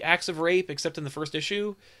 like, acts of rape except in the first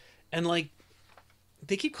issue. And, like,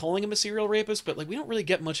 they keep calling him a serial rapist, but, like, we don't really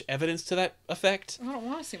get much evidence to that effect. I don't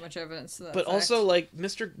want to see much evidence to that. But fact. also, like,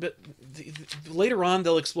 later on,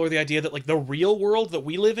 they'll explore the idea that, like, the real world that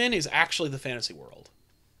we live in is actually the fantasy world.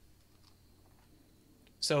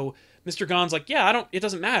 So, Mr. Gon's like, yeah, it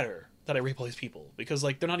doesn't matter that I rape all these people, because,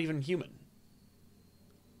 like, they're not even human.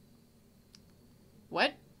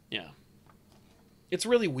 What? Yeah. It's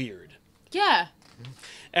really weird. Yeah.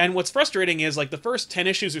 And what's frustrating is, like, the first 10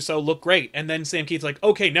 issues or so look great, and then Sam Keith's like,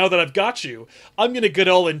 okay, now that I've got you, I'm gonna get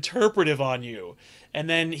all interpretive on you. And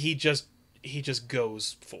then he just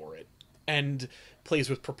goes for it. And plays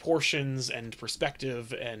with proportions and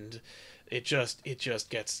perspective, and it just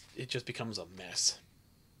becomes a mess.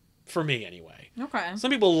 For me, anyway. Okay.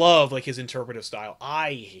 Some people love, like, his interpretive style.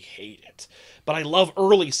 I hate it. But I love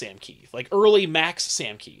early Sam Keith. Like, early Max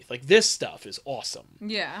Sam Keith. Like, this stuff is awesome.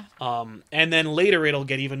 Yeah. And then later it'll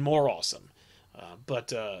get even more awesome.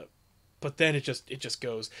 But then it just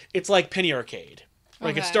goes... It's like Penny Arcade.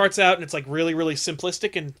 Like, it Okay. starts out and it's, like, really, really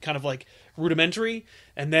simplistic and kind of, like, rudimentary.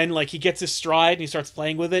 And then, like, he gets his stride and he starts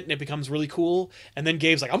playing with it and it becomes really cool. And then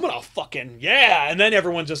Gabe's like, I'm gonna fucking... Yeah! And then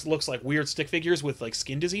everyone just looks like weird stick figures with, like,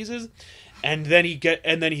 skin diseases. And then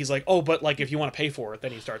he's like, oh, but, like, if you want to pay for it,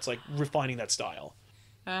 then he starts, like, refining that style.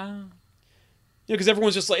 Oh. You know, because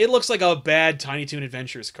everyone's just like, it looks like a bad Tiny Toon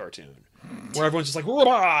Adventures cartoon. Where everyone's just like,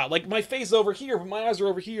 "Rah!" Like, my face is over here, but my eyes are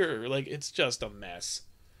over here. Like, it's just a mess.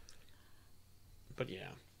 But yeah,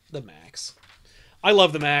 the Max. I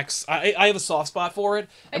love the Max. I have a soft spot for it.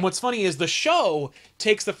 And what's funny is the show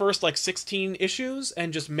takes the first, like, 16 issues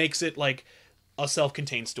and just makes it, like, a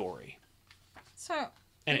self-contained story. So...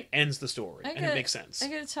 And it ends the story, and it makes sense. I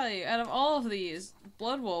gotta tell you, out of all of these,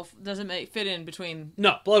 Blood Wolf doesn't fit in between...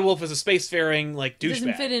 No, Blood Wolf is a spacefaring, like, douchebag.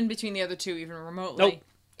 Doesn't fit in between the other two even remotely. Nope.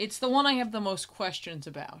 It's the one I have the most questions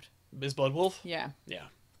about. Is Blood Wolf? Yeah. Yeah.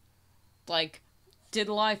 Like, did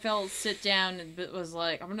Liefeld sit down and was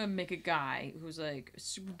like, I'm gonna make a guy who's, like,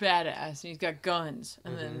 super badass, and he's got guns.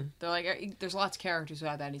 And then they're like, there's lots of characters who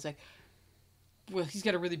have that, and he's like, well, he's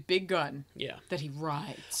got a really big gun Yeah. that he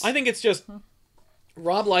rides. I think it's just...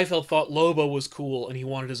 Rob Liefeld thought Lobo was cool, and he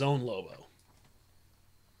wanted his own Lobo.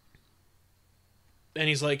 And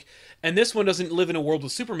he's like, and this one doesn't live in a world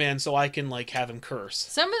with Superman, so I can, like, have him curse.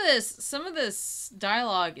 Some of this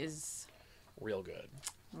dialogue is Real good.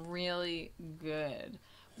 really good.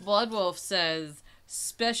 Blood Wolf says,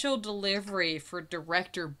 special delivery for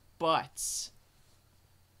director Butts.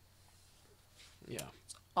 Yeah.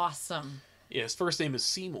 Awesome. Yeah, his first name is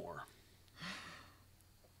Seymour.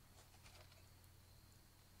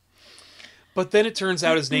 But then it turns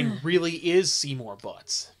out his name really is Seymour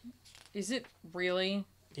Butts. Is it really?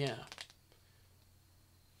 Yeah.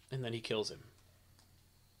 And then he kills him.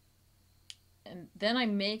 And then I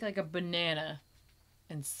make, like, a banana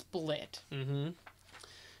and split. Mm-hmm.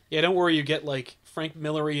 Yeah, don't worry, you get, like, Frank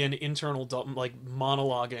Millerian internal, like,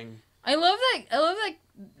 monologuing. I love that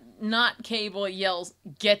not Cable yells,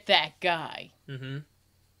 "Get that guy." Mm-hmm.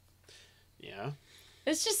 Yeah.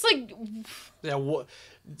 It's just like... Yeah,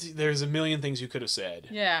 there's a million things you could have said.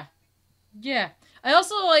 Yeah. Yeah. I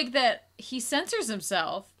also like that he censors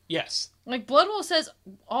himself. Yes. Like, Bloodwolf says,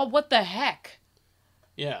 oh, what the heck?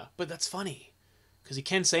 Yeah, but that's funny. Because he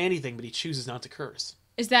can say anything, but he chooses not to curse.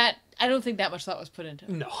 Is that... I don't think that much thought was put into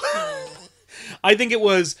it. No. I think it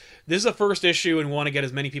was, this is a first issue and we want to get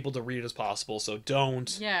as many people to read it as possible, so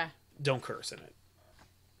don't curse in it.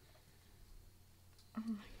 Oh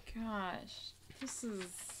my gosh. This is...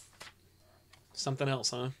 Something else,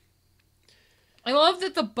 huh? I love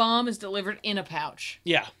that the bomb is delivered in a pouch.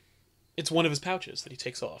 Yeah. It's one of his pouches that he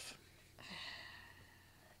takes off.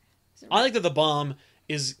 I like that the bomb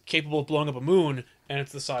is capable of blowing up a moon, and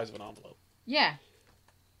it's the size of an envelope. Yeah.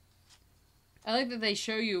 I like that they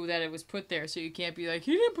show you that it was put there, so you can't be like,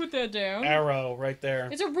 he didn't put that down. Arrow, right there.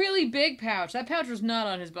 It's a really big pouch. That pouch was not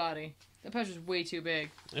on his body. That pouch was way too big.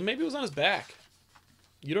 And maybe it was on his back.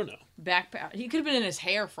 You don't know. Back pouch. He could have been in his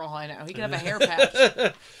hair for all I know. He could have a hair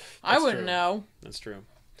pouch. I wouldn't true. know. That's true.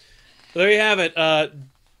 There you have it.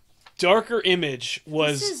 Darker Image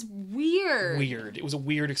was This is weird. weird. It was a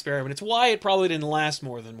weird experiment. It's why it probably didn't last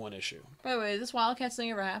more than one issue. By the way, did this Wildcats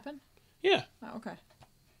thing ever happen? Yeah. Oh, okay.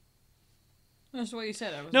 That's what you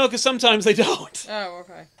said. No, because sometimes they don't. Oh,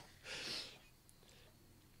 okay.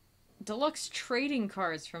 Deluxe trading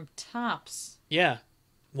cards from Topps. Yeah.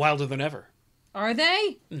 Wilder than ever. Are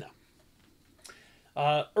they? No.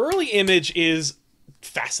 Early Image is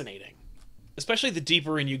fascinating, especially the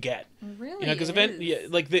deeper in you get. Really? You know, because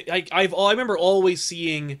I remember always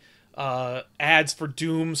seeing ads for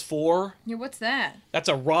Dooms 4. Yeah, what's that? That's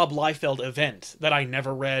a Rob Liefeld event that I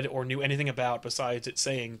never read or knew anything about besides it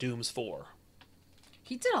saying Dooms 4.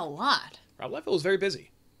 He did a lot. Rob Liefeld was very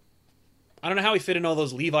busy. I don't know how he fit in all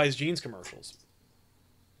those Levi's jeans commercials.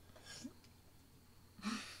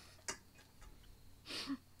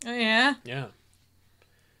 Oh, yeah? Yeah.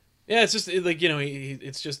 Yeah, it's just, like, you know,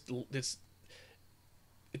 it's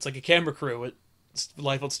like a camera crew at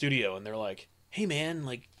Liefeld Studio, and they're like, hey, man,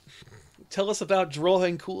 like, tell us about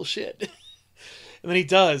drawing cool shit. And then he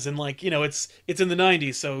does, and, like, you know, it's in the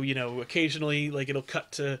 90s, so, you know, occasionally, like, it'll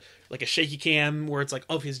cut to, like, a shaky cam where it's, like,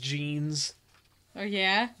 of his jeans. Oh,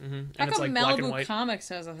 yeah? Mm-hmm. How And it's, come like, black and Malibu white. Comics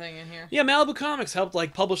has a thing in here? Yeah, Malibu Comics helped,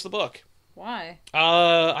 like, publish the book. Why?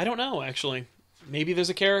 I don't know, actually. Maybe there's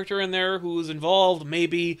a character in there who was involved.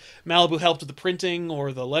 Maybe Malibu helped with the printing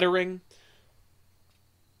or the lettering.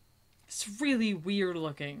 It's really weird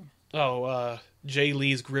looking. Oh, Jay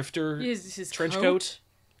Lee's grifter His trench coat.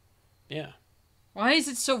 Yeah. Why is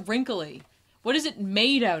it so wrinkly? What is it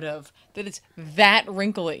made out of that it's that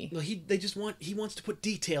wrinkly? No, he wants to put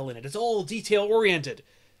detail in it. It's all detail oriented.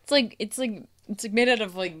 It's like made out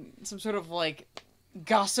of like some sort of like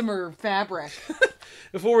gossamer fabric.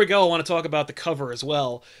 Before we go, I want to talk about the cover as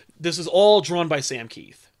well. This is all drawn by Sam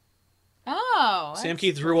Keith. Oh, Sam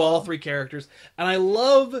Keith drew all three characters, and I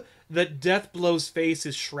love that Deathblow's face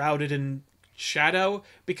is shrouded in shadow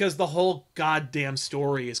because the whole goddamn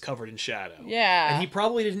story is covered in shadow. Yeah. And he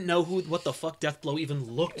probably didn't know what the fuck Deathblow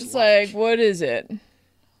even looked It's like. like, what is it?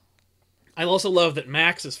 I also love that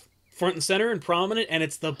Max is front and center and prominent, and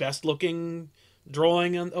it's the best looking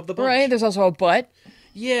drawing of the bunch. Right, there's also a butt.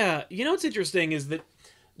 Yeah, you know what's interesting is that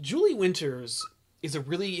Julie Winters is a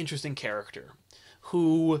really interesting character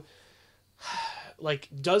who, like,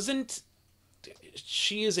 doesn't...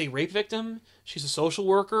 She is a rape victim. She's a social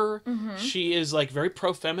worker. Mm-hmm. She is, like, very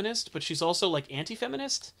pro-feminist, but she's also, like,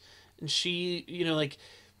 anti-feminist. And she, you know, like,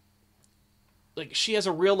 she has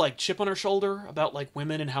a real, like, chip on her shoulder about, like,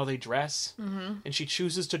 women and how they dress. Mm-hmm. And she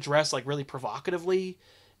chooses to dress, like, really provocatively.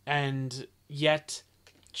 And yet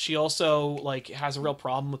she also, like, has a real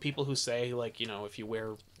problem with people who say, like, you know, if you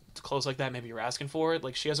wear clothes like that, maybe you're asking for it.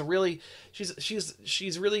 Like, she has a really...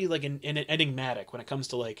 She's really, like, an enigmatic when it comes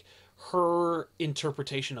to, like, her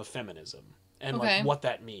interpretation of feminism and like what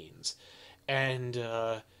that means. And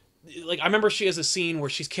like, I remember she has a scene where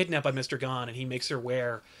she's kidnapped by Mr. Gon and he makes her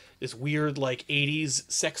wear this weird, like,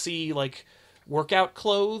 80s sexy, like, workout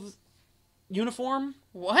clothes uniform.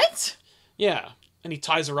 What? Yeah. And he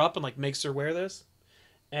ties her up and, like, makes her wear this.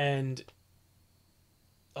 And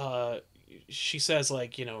she says,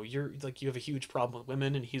 like, you know, you have a huge problem with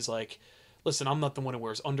women. And he's like, listen, I'm not the one who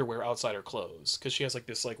wears underwear outside her clothes. Because she has, like,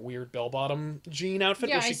 this, like, weird bell-bottom jean outfit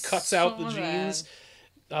where she cuts out the jeans.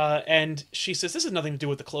 And she says, this has nothing to do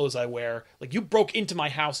with the clothes I wear. Like, you broke into my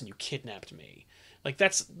house and you kidnapped me. Like,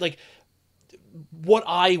 that's, like, what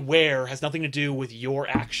I wear has nothing to do with your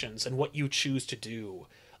actions and what you choose to do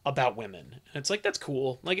about women. And it's like, that's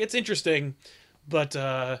cool. Like, it's interesting. But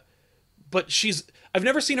I've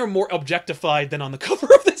never seen her more objectified than on the cover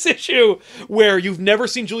of this issue, where you've never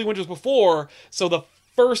seen Julie Winters before, so the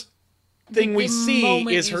first thing we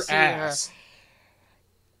see is her ass.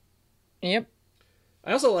 Yep.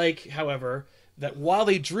 I also like, however, that while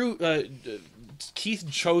they drew... Keith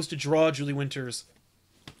chose to draw Julie Winters,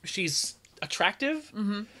 she's attractive,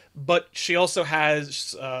 but she also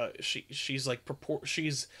has... she's like...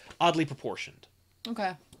 she's oddly proportioned.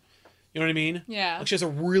 Okay. You know what I mean? Yeah. Like, she has a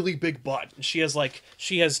really big butt. She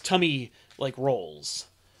has tummy, like, rolls.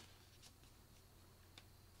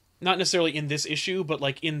 Not necessarily in this issue, but,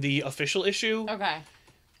 like, in the official issue. Okay.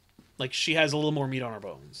 Like, she has a little more meat on her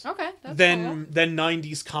bones. Okay. That's Than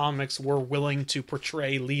 90s comics were willing to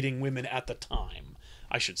portray leading women at the time,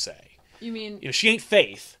 I should say. You mean... You know, she ain't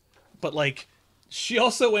Faith, but, like, she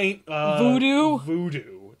also ain't... Voodoo?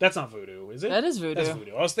 Voodoo. That's not Voodoo, is it? That is Voodoo. That's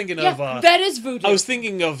Voodoo. I was thinking Yeah, of... that is Voodoo. I was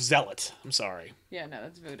thinking of Zealot. I'm sorry. Yeah, no,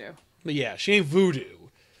 that's Voodoo. But yeah, she ain't Voodoo.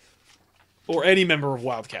 Or any member of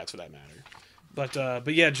Wildcats, for that matter.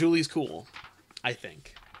 But yeah, Julie's cool. I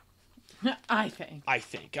think. I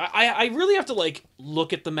think. I really have to, like,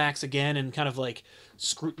 look at the Max again and kind of, like,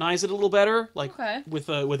 scrutinize it a little better. Like, with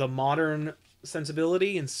a modern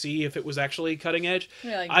sensibility and see if it was actually cutting edge.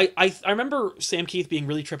 Yeah, like... I remember Sam Keith being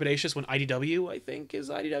really trepidatious when IDW, I think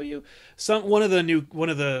is IDW, one of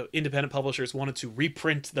the independent publishers wanted to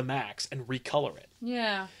reprint the Max and recolor it.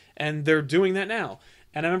 Yeah. And they're doing that now.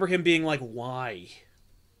 And I remember him being like, why?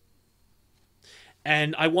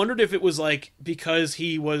 And I wondered if it was, like, because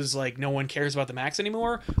he was like, no one cares about the Max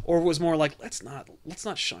anymore, or it was more like, let's not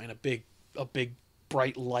shine a big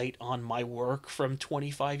bright light on my work from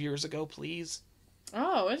 25 years ago, please?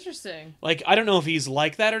 Oh, interesting. Like, I don't know if he's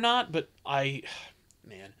like that or not, but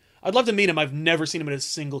man, I'd love to meet him. I've never seen him at a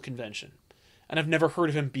single convention. And I've never heard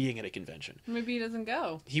of him being at a convention. Maybe he doesn't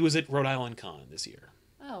go. He was at Rhode Island Con this year.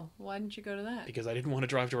 Oh, why didn't you go to that? Because I didn't want to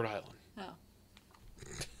drive to Rhode Island. Oh.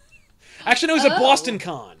 Actually, no, he was at Boston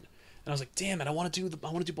Con. And I was like, damn it, I want to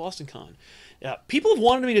do Boston Con. Yeah, people have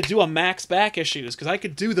wanted me to do a Max back issues, because I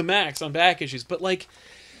could do the Max on back issues, but, like,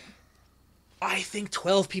 I think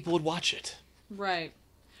 12 people would watch it. Right.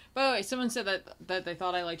 By the way, someone said that they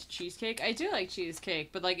thought I liked cheesecake. I do like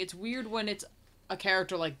cheesecake, but, like, it's weird when it's a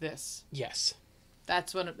character like this. Yes.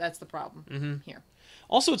 That's the problem here.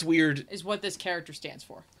 Also, it's weird. Is what this character stands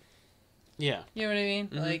for. Yeah. You know what I mean?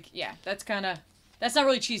 Like, yeah, that's not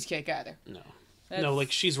really cheesecake either. No. That's, No,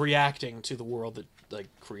 like, she's reacting to the world that, like,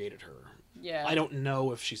 created her. Yeah. I don't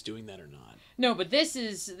know if she's doing that or not. No, but this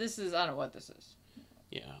is I don't know what this is.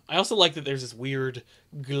 Yeah. I also like that there's this weird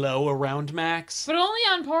glow around Max. But only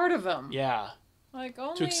on part of him. Yeah. Like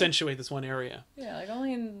only To accentuate this one area. Yeah, like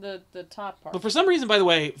only in the top part. But for some reason, by the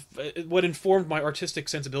way, what informed my artistic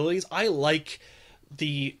sensibilities, I like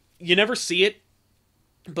you never see it,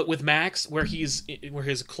 but with Max, where his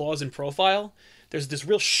claws in profile, there's this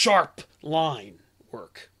real sharp line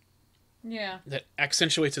work. Yeah. That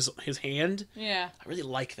accentuates his hand. Yeah. I really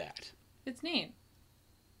like that. It's neat.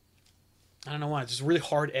 I don't know why. It's just a really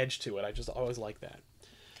hard edge to it. I just always like that.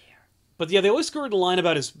 But yeah, they always skirted the line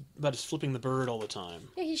about his flipping the bird all the time.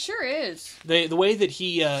 Yeah, he sure is. The way that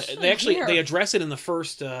he they address it in the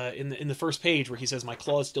first in the first page where he says my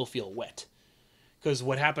claws still feel wet. Because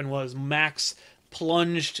what happened was Max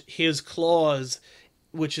plunged his claws,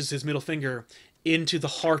 which is his middle finger, into the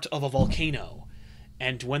heart of a volcano.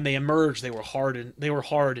 And when they emerged, they were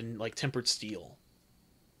hard and like tempered steel.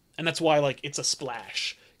 And that's why like it's a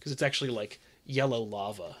splash, because it's actually like yellow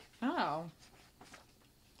lava. Oh.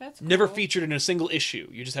 That's cool. Never featured in a single issue.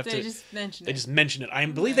 You just have They just mention it. They just mention it. I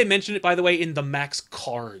believe they mentioned it, by the way, in the Max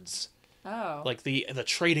cards. Oh. Like the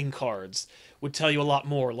trading cards would tell you a lot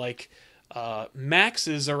more. Like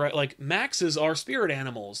Maxes are spirit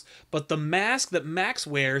animals, but the mask that Max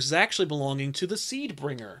wears is actually belonging to the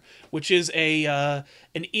Seedbringer, which is an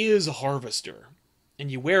Is harvester. And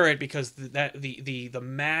you wear it because the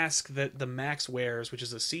mask that the Max wears, which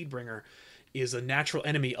is a Seedbringer, is a natural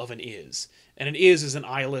enemy of an Is. And an Is an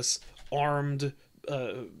eyeless, armed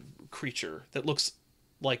creature that looks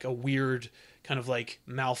like a weird, kind of like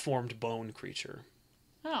malformed bone creature.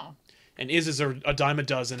 Oh. And Ises are a dime a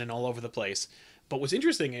dozen and all over the place. But what's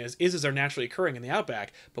interesting is Ises are naturally occurring in the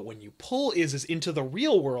Outback, but when you pull Ises into the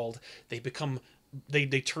real world, they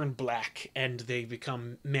turn black and they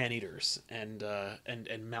become man-eaters and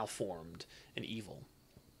malformed and evil.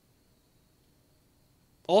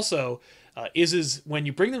 Also, Ises, when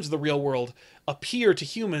you bring them to the real world, appear to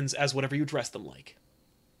humans as whatever you dress them like.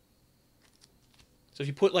 So if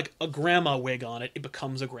you put like a grandma wig on it, it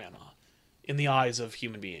becomes a grandma in the eyes of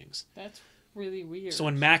human beings. That's really weird. So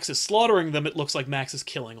when Max is slaughtering them, it looks like Max is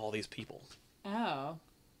killing all these people. Oh.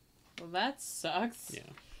 Well, that sucks. Yeah.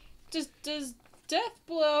 Does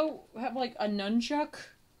Deathblow have like a nunchuck?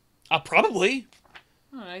 Probably.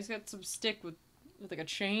 I don't know, he's got some stick with like a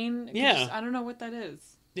chain. Yeah. I don't know what that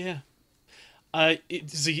is. Yeah.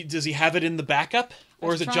 Does he have it in the backup,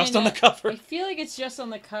 or is it just on the cover? I feel like it's just on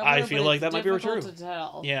the cover. I feel like it's that might be true. difficult to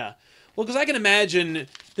tell. Yeah. Well, because I can imagine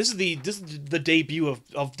this is the debut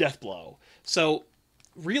of Deathblow. So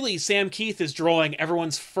really, Sam Keith is drawing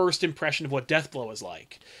everyone's first impression of what Deathblow is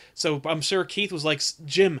like. So I'm sure Keith was like,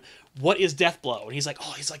 Jim, what is Deathblow? And he's like,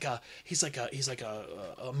 oh, he's like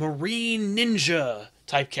a marine ninja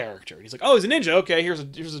type character. And he's like, oh, he's a ninja. Okay, here's a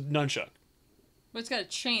nunchuck. But it's got a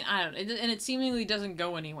chain. I don't know. And it seemingly doesn't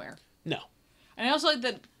go anywhere. No. And I also like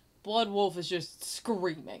that Blood Wolf is just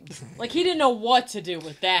screaming. Like, he didn't know what to do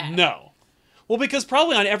with that. No. Well, because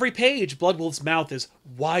probably on every page, Blood Wolf's mouth is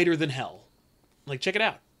wider than hell. Like, check it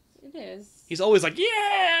out. It is. He's always like,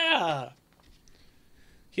 yeah!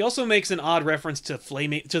 He also makes an odd reference to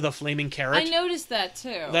the Flaming Carrot. I noticed that,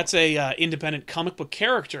 too. That's a independent comic book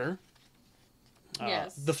character.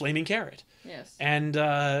 Yes. The Flaming Carrot. Yes. And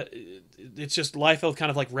it's just Liefeld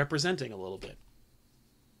kind of like representing a little bit.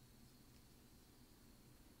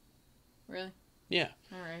 Really? Yeah.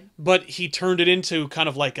 All right. But he turned it into kind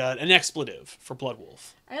of like an expletive for Blood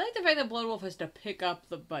Wolf. I like the fact that Blood Wolf has to pick up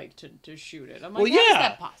the bike to shoot it. I'm like, Well, how is yeah.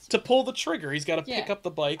 that possible? To pull the trigger, he's got to pick up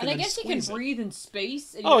the bike and I then guess he can squeeze it. breathe in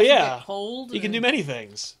space. And Oh, he doesn't yeah. get cold. He can do many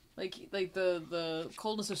things. Like the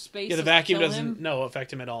coldness of space. Yeah, the vacuum kill doesn't him.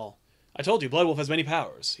 affect him at all. I told you, Blood Wolf has many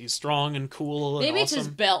powers. He's strong and cool and Maybe awesome. it's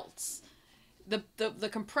his belts. the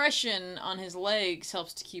compression on his legs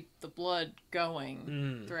helps to keep the blood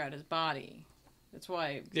going throughout his body. That's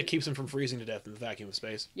why It keeps him from freezing to death in the vacuum of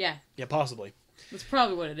space. Yeah, Yeah, possibly. that's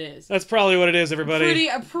probably what it is. That's probably what it is,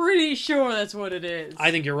 everybody. I'm pretty sure that's what it is.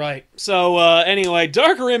 I think you're right. So, anyway,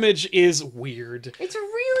 Darker Image is weird. It's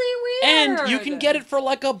really weird. And you can get it for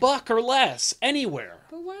like $1 or less anywhere.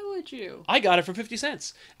 But why would you? I got it for 50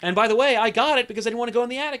 cents. And by the way, I got it because I didn't want to go in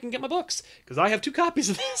the attic and get my books. Because I have 2 copies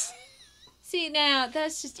of this. See, now,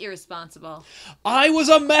 that's just irresponsible. I was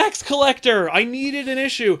a Max collector. I needed an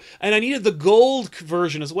issue. And I needed the gold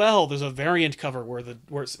version as well. There's a variant cover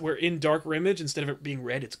where in Darker Image, instead of it being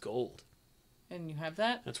red, it's gold. And you have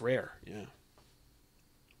that? That's rare, yeah.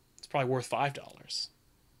 It's probably worth $5.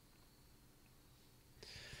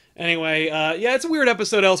 Anyway, yeah, it's a weird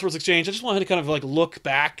episode, Elseworlds Exchange. I just wanted to kind of like look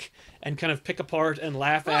back and kind of pick apart and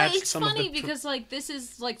laugh at It's some funny of the... because, like, this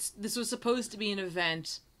was supposed to be an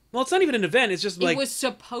event. Well, it's not even an event. It's just like... It was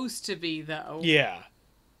supposed to be, though. Yeah.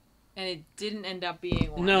 And it didn't end up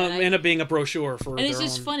being one. No, And it ended up being a brochure for And it's their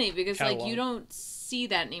just own funny because, catalog. like, you don't see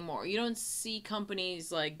that anymore. You don't see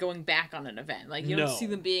companies, like, going back on an event. Like, you No. don't see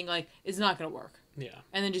them being like, it's not going to work. Yeah.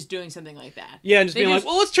 And then just doing something like that. Yeah, and just They being like,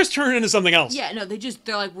 well, let's just turn it into something else. Yeah, no,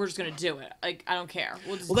 they're like, we're just going to do it. Like, I don't care.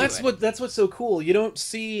 We'll just Well, do it. that's what's so cool. You don't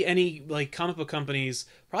see any like comic book companies,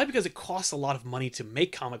 probably because it costs a lot of money to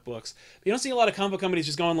make comic books. But you don't see a lot of comic book companies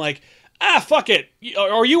just going like, fuck it.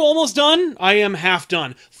 Are you almost done? I am half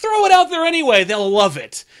done. Throw it out there anyway. They'll love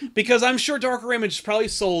it. Because I'm sure Darker Image probably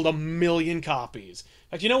sold 1 million copies.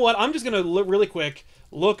 Like, you know what? I'm just going to really quick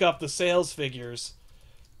look up the sales figures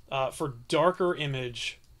for Darker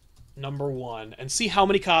Image #1 and see how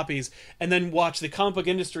many copies, and then watch the comic book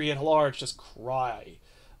industry at large just cry.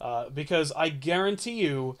 Because I guarantee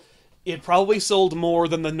you it probably sold more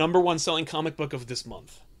than the #1 selling comic book of this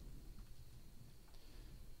month.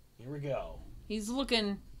 Here we go. He's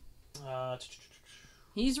looking. Uh,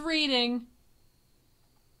 He's reading.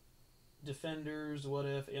 Defenders, What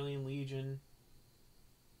If, Alien Legion.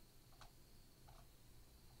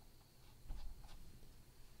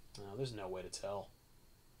 No, there's no way to tell.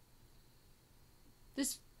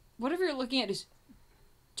 This, whatever you're looking at, is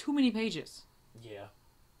too many pages. Yeah.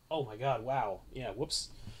 Oh my god, wow. Yeah, whoops.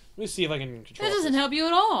 Let me see if I can control That doesn't this. help you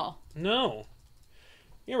at all. No.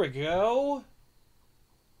 Here we go.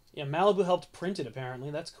 Yeah, Malibu helped print it,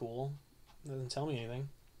 apparently. That's cool. Doesn't tell me anything.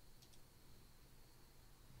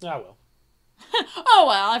 Ah, well. Oh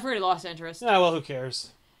well, I've already lost interest. Ah, well, who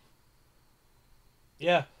cares?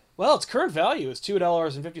 Yeah. Well, its current value is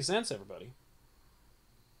 $2.50, everybody.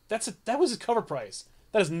 That was its cover price.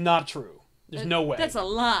 That is not true. There's no way. That's a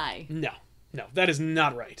lie. No, that is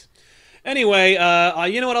not right. Anyway,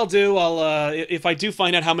 you know what I'll do? If I do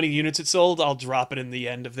find out how many units it sold, I'll drop it in the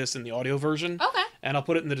end of this in the audio version. Okay. And I'll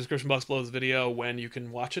put it in the description box below this video when you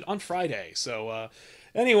can watch it on Friday. So,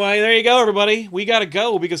 anyway, there you go, everybody. We gotta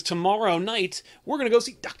go because tomorrow night we're gonna go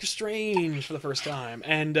see Doctor Strange for the first time.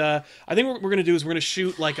 And I think what we're gonna do is we're gonna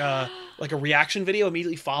shoot like a reaction video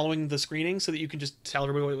immediately following the screening, so that you can just tell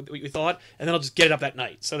everybody what you thought, and then I'll just get it up that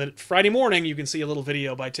night, so that Friday morning you can see a little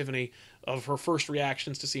video by Tiffany of her first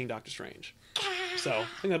reactions to seeing Doctor Strange. So I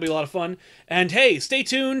think that'll be a lot of fun. And hey, stay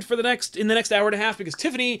tuned for the next hour and a half, because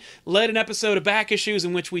Tiffany led an episode of Back Issues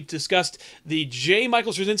in which we discussed the J.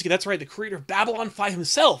 Michael Straczynski, that's right, the creator of Babylon 5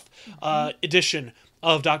 himself, edition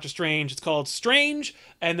of Doctor Strange. It's called Strange,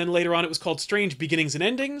 and then later on it was called Strange Beginnings and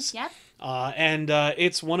Endings. Yep. And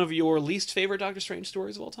it's one of your least favorite Doctor Strange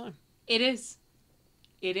stories of all time. It is.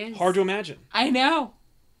 It is. Hard to imagine. I know.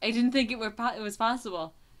 I didn't think it was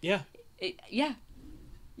possible. Yeah. Yeah.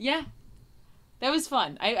 That was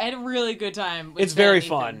fun. I had a really good time. It's very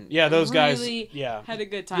fun. Yeah, those guys. Really Yeah. had a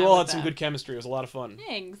good time. You all with had some them. good chemistry. It was a lot of fun.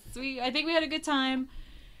 Thanks. I think we had a good time.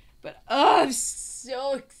 But I'm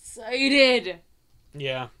so excited.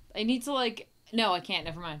 Yeah. I need to no, I can't.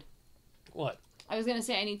 Never mind. What? I was gonna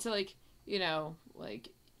say I need to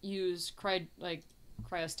use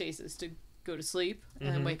cryostasis to go to sleep and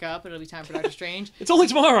then wake up and it'll be time for Doctor Strange. It's only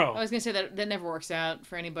tomorrow. I was gonna say that never works out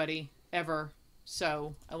for anybody ever,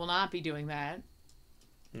 so I will not be doing that.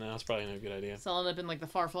 No, that's probably not a good idea. So I'll end up in the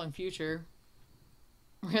far-flung future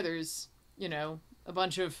where there's a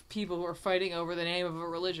bunch of people who are fighting over the name of a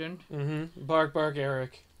religion. Mm-hmm. Bark, bark,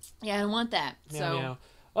 Eric. Yeah, I don't want that. Meow, So meow.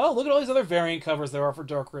 Oh, look at all these other variant covers there are for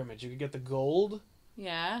Darker Image. You could get the gold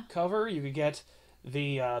yeah. cover. You could get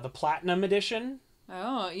the platinum edition.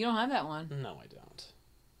 Oh, you don't have that one. No, I don't.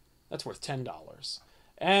 That's worth $10.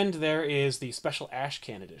 And there is the special Ash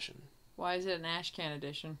Can edition, Why is it an Ash Can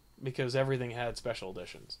edition? because everything had special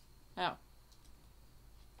editions. Oh.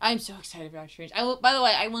 I'm so excited about Strange. By the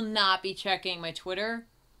way, I will not be checking my Twitter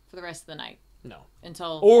for the rest of the night. No.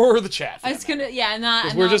 until Or the chat. I was gonna, yeah, not.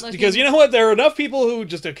 I'm We're not just looking- because you know what, there are enough people who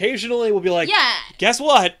just occasionally will be like, Yeah. guess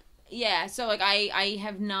what? Yeah, so like I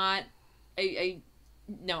have not,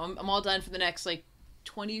 no, I'm all done for the next like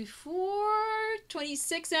 24,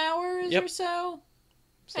 26 hours Yep. or so.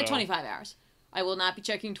 So, 25 hours. I will not be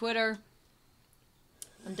checking Twitter.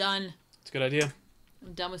 I'm done. it's a good idea.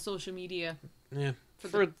 I'm done with social media Yeah. for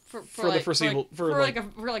For the foreseeable, for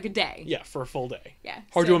like a day. yeah, for a full day. Yeah.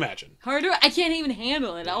 Hard so- to imagine. Hard to. I can't even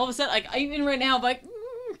handle it. All of a sudden, like even right now, I'm like,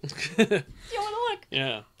 you want to look,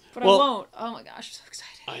 Yeah. but Well- I won't. Oh my gosh, I'm so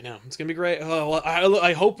excited. I know it's gonna be great. Oh, well,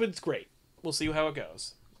 I hope it's great. We'll see how it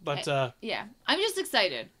goes. But Yeah, I'm just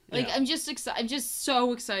excited. Like Yeah. I'm just excited. I'm just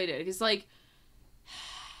so excited because like,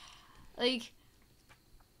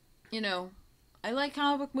 you know, I like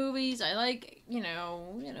comic book movies. I like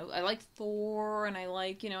I like Thor, and I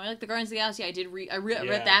like I like the Guardians of the Galaxy. I did I read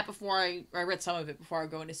Yeah. that before I read some of it before I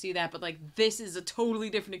go in to see that. But like this is a totally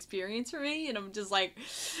different experience for me, and I'm just like,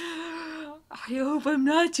 I hope I'm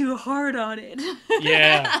not too hard on it.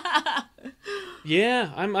 Yeah.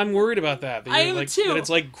 yeah, I'm worried about that. That I you're am like, too. That it's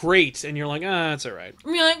like great, and you're like, it's all right. I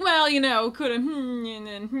mean, like, well, could have, and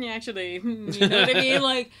then actually, you know what I mean?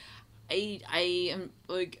 Like, I am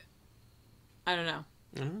like, I don't know.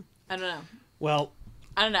 I don't know. Well,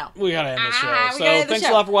 I don't know. we gotta end the show. we gotta So end the thanks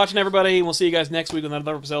show. a lot for watching, everybody. And we'll see you guys next week with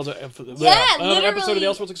another episode of another episode of the literally.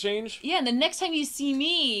 Elseworlds Exchange. Yeah, and the next time you see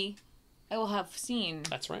me, I will have seen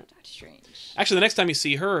That's right. Doctor Strange. Actually, the next time you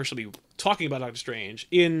see her, she'll be talking about Doctor Strange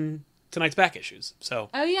in tonight's back issues. So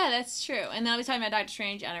Oh yeah, that's true. And then I'll be talking about Doctor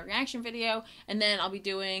Strange on a reaction video, and then I'll be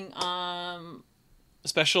doing a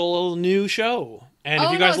special new show. And if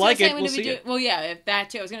oh, you no, I guys was gonna like say it, I'm we'll gonna be see it. Well, yeah, if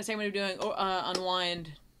that too. I was gonna say I'm gonna be doing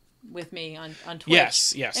Unwind with me on Twitch.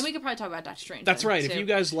 Yes. And we could probably talk about Doctor Strange. That's then, right. too. If you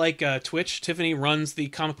guys like Twitch, Tiffany runs the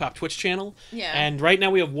Comic Pop Twitch channel. Yeah. And right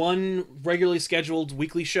now we have one regularly scheduled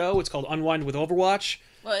weekly show. It's called Unwind with Overwatch.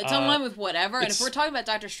 Well, it's online with whatever, and if it's- we're talking about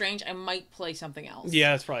Doctor Strange, I might play something else.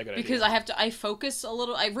 Yeah, that's probably a good Because idea. I focus a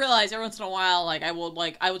little. I realize every once in a while, I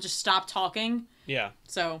will just stop talking. Yeah.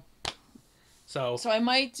 So So I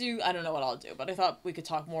might do. I don't know what I'll do, but I thought we could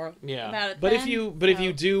talk more yeah. about it. But then. if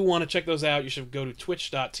you do want to check those out, you should go to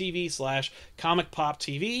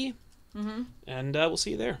twitch.tv/comicpoptv. Mm-hmm. And we'll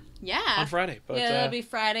see you there yeah on Friday. But, yeah, it'll be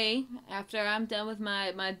Friday after I'm done with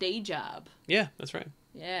my day job. yeah, that's right.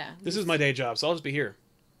 Yeah, This is my day job, so I'll just be here.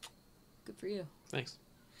 good for you. Thanks.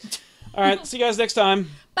 All right, see you guys next time.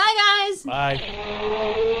 Bye, guys.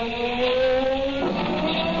 Bye.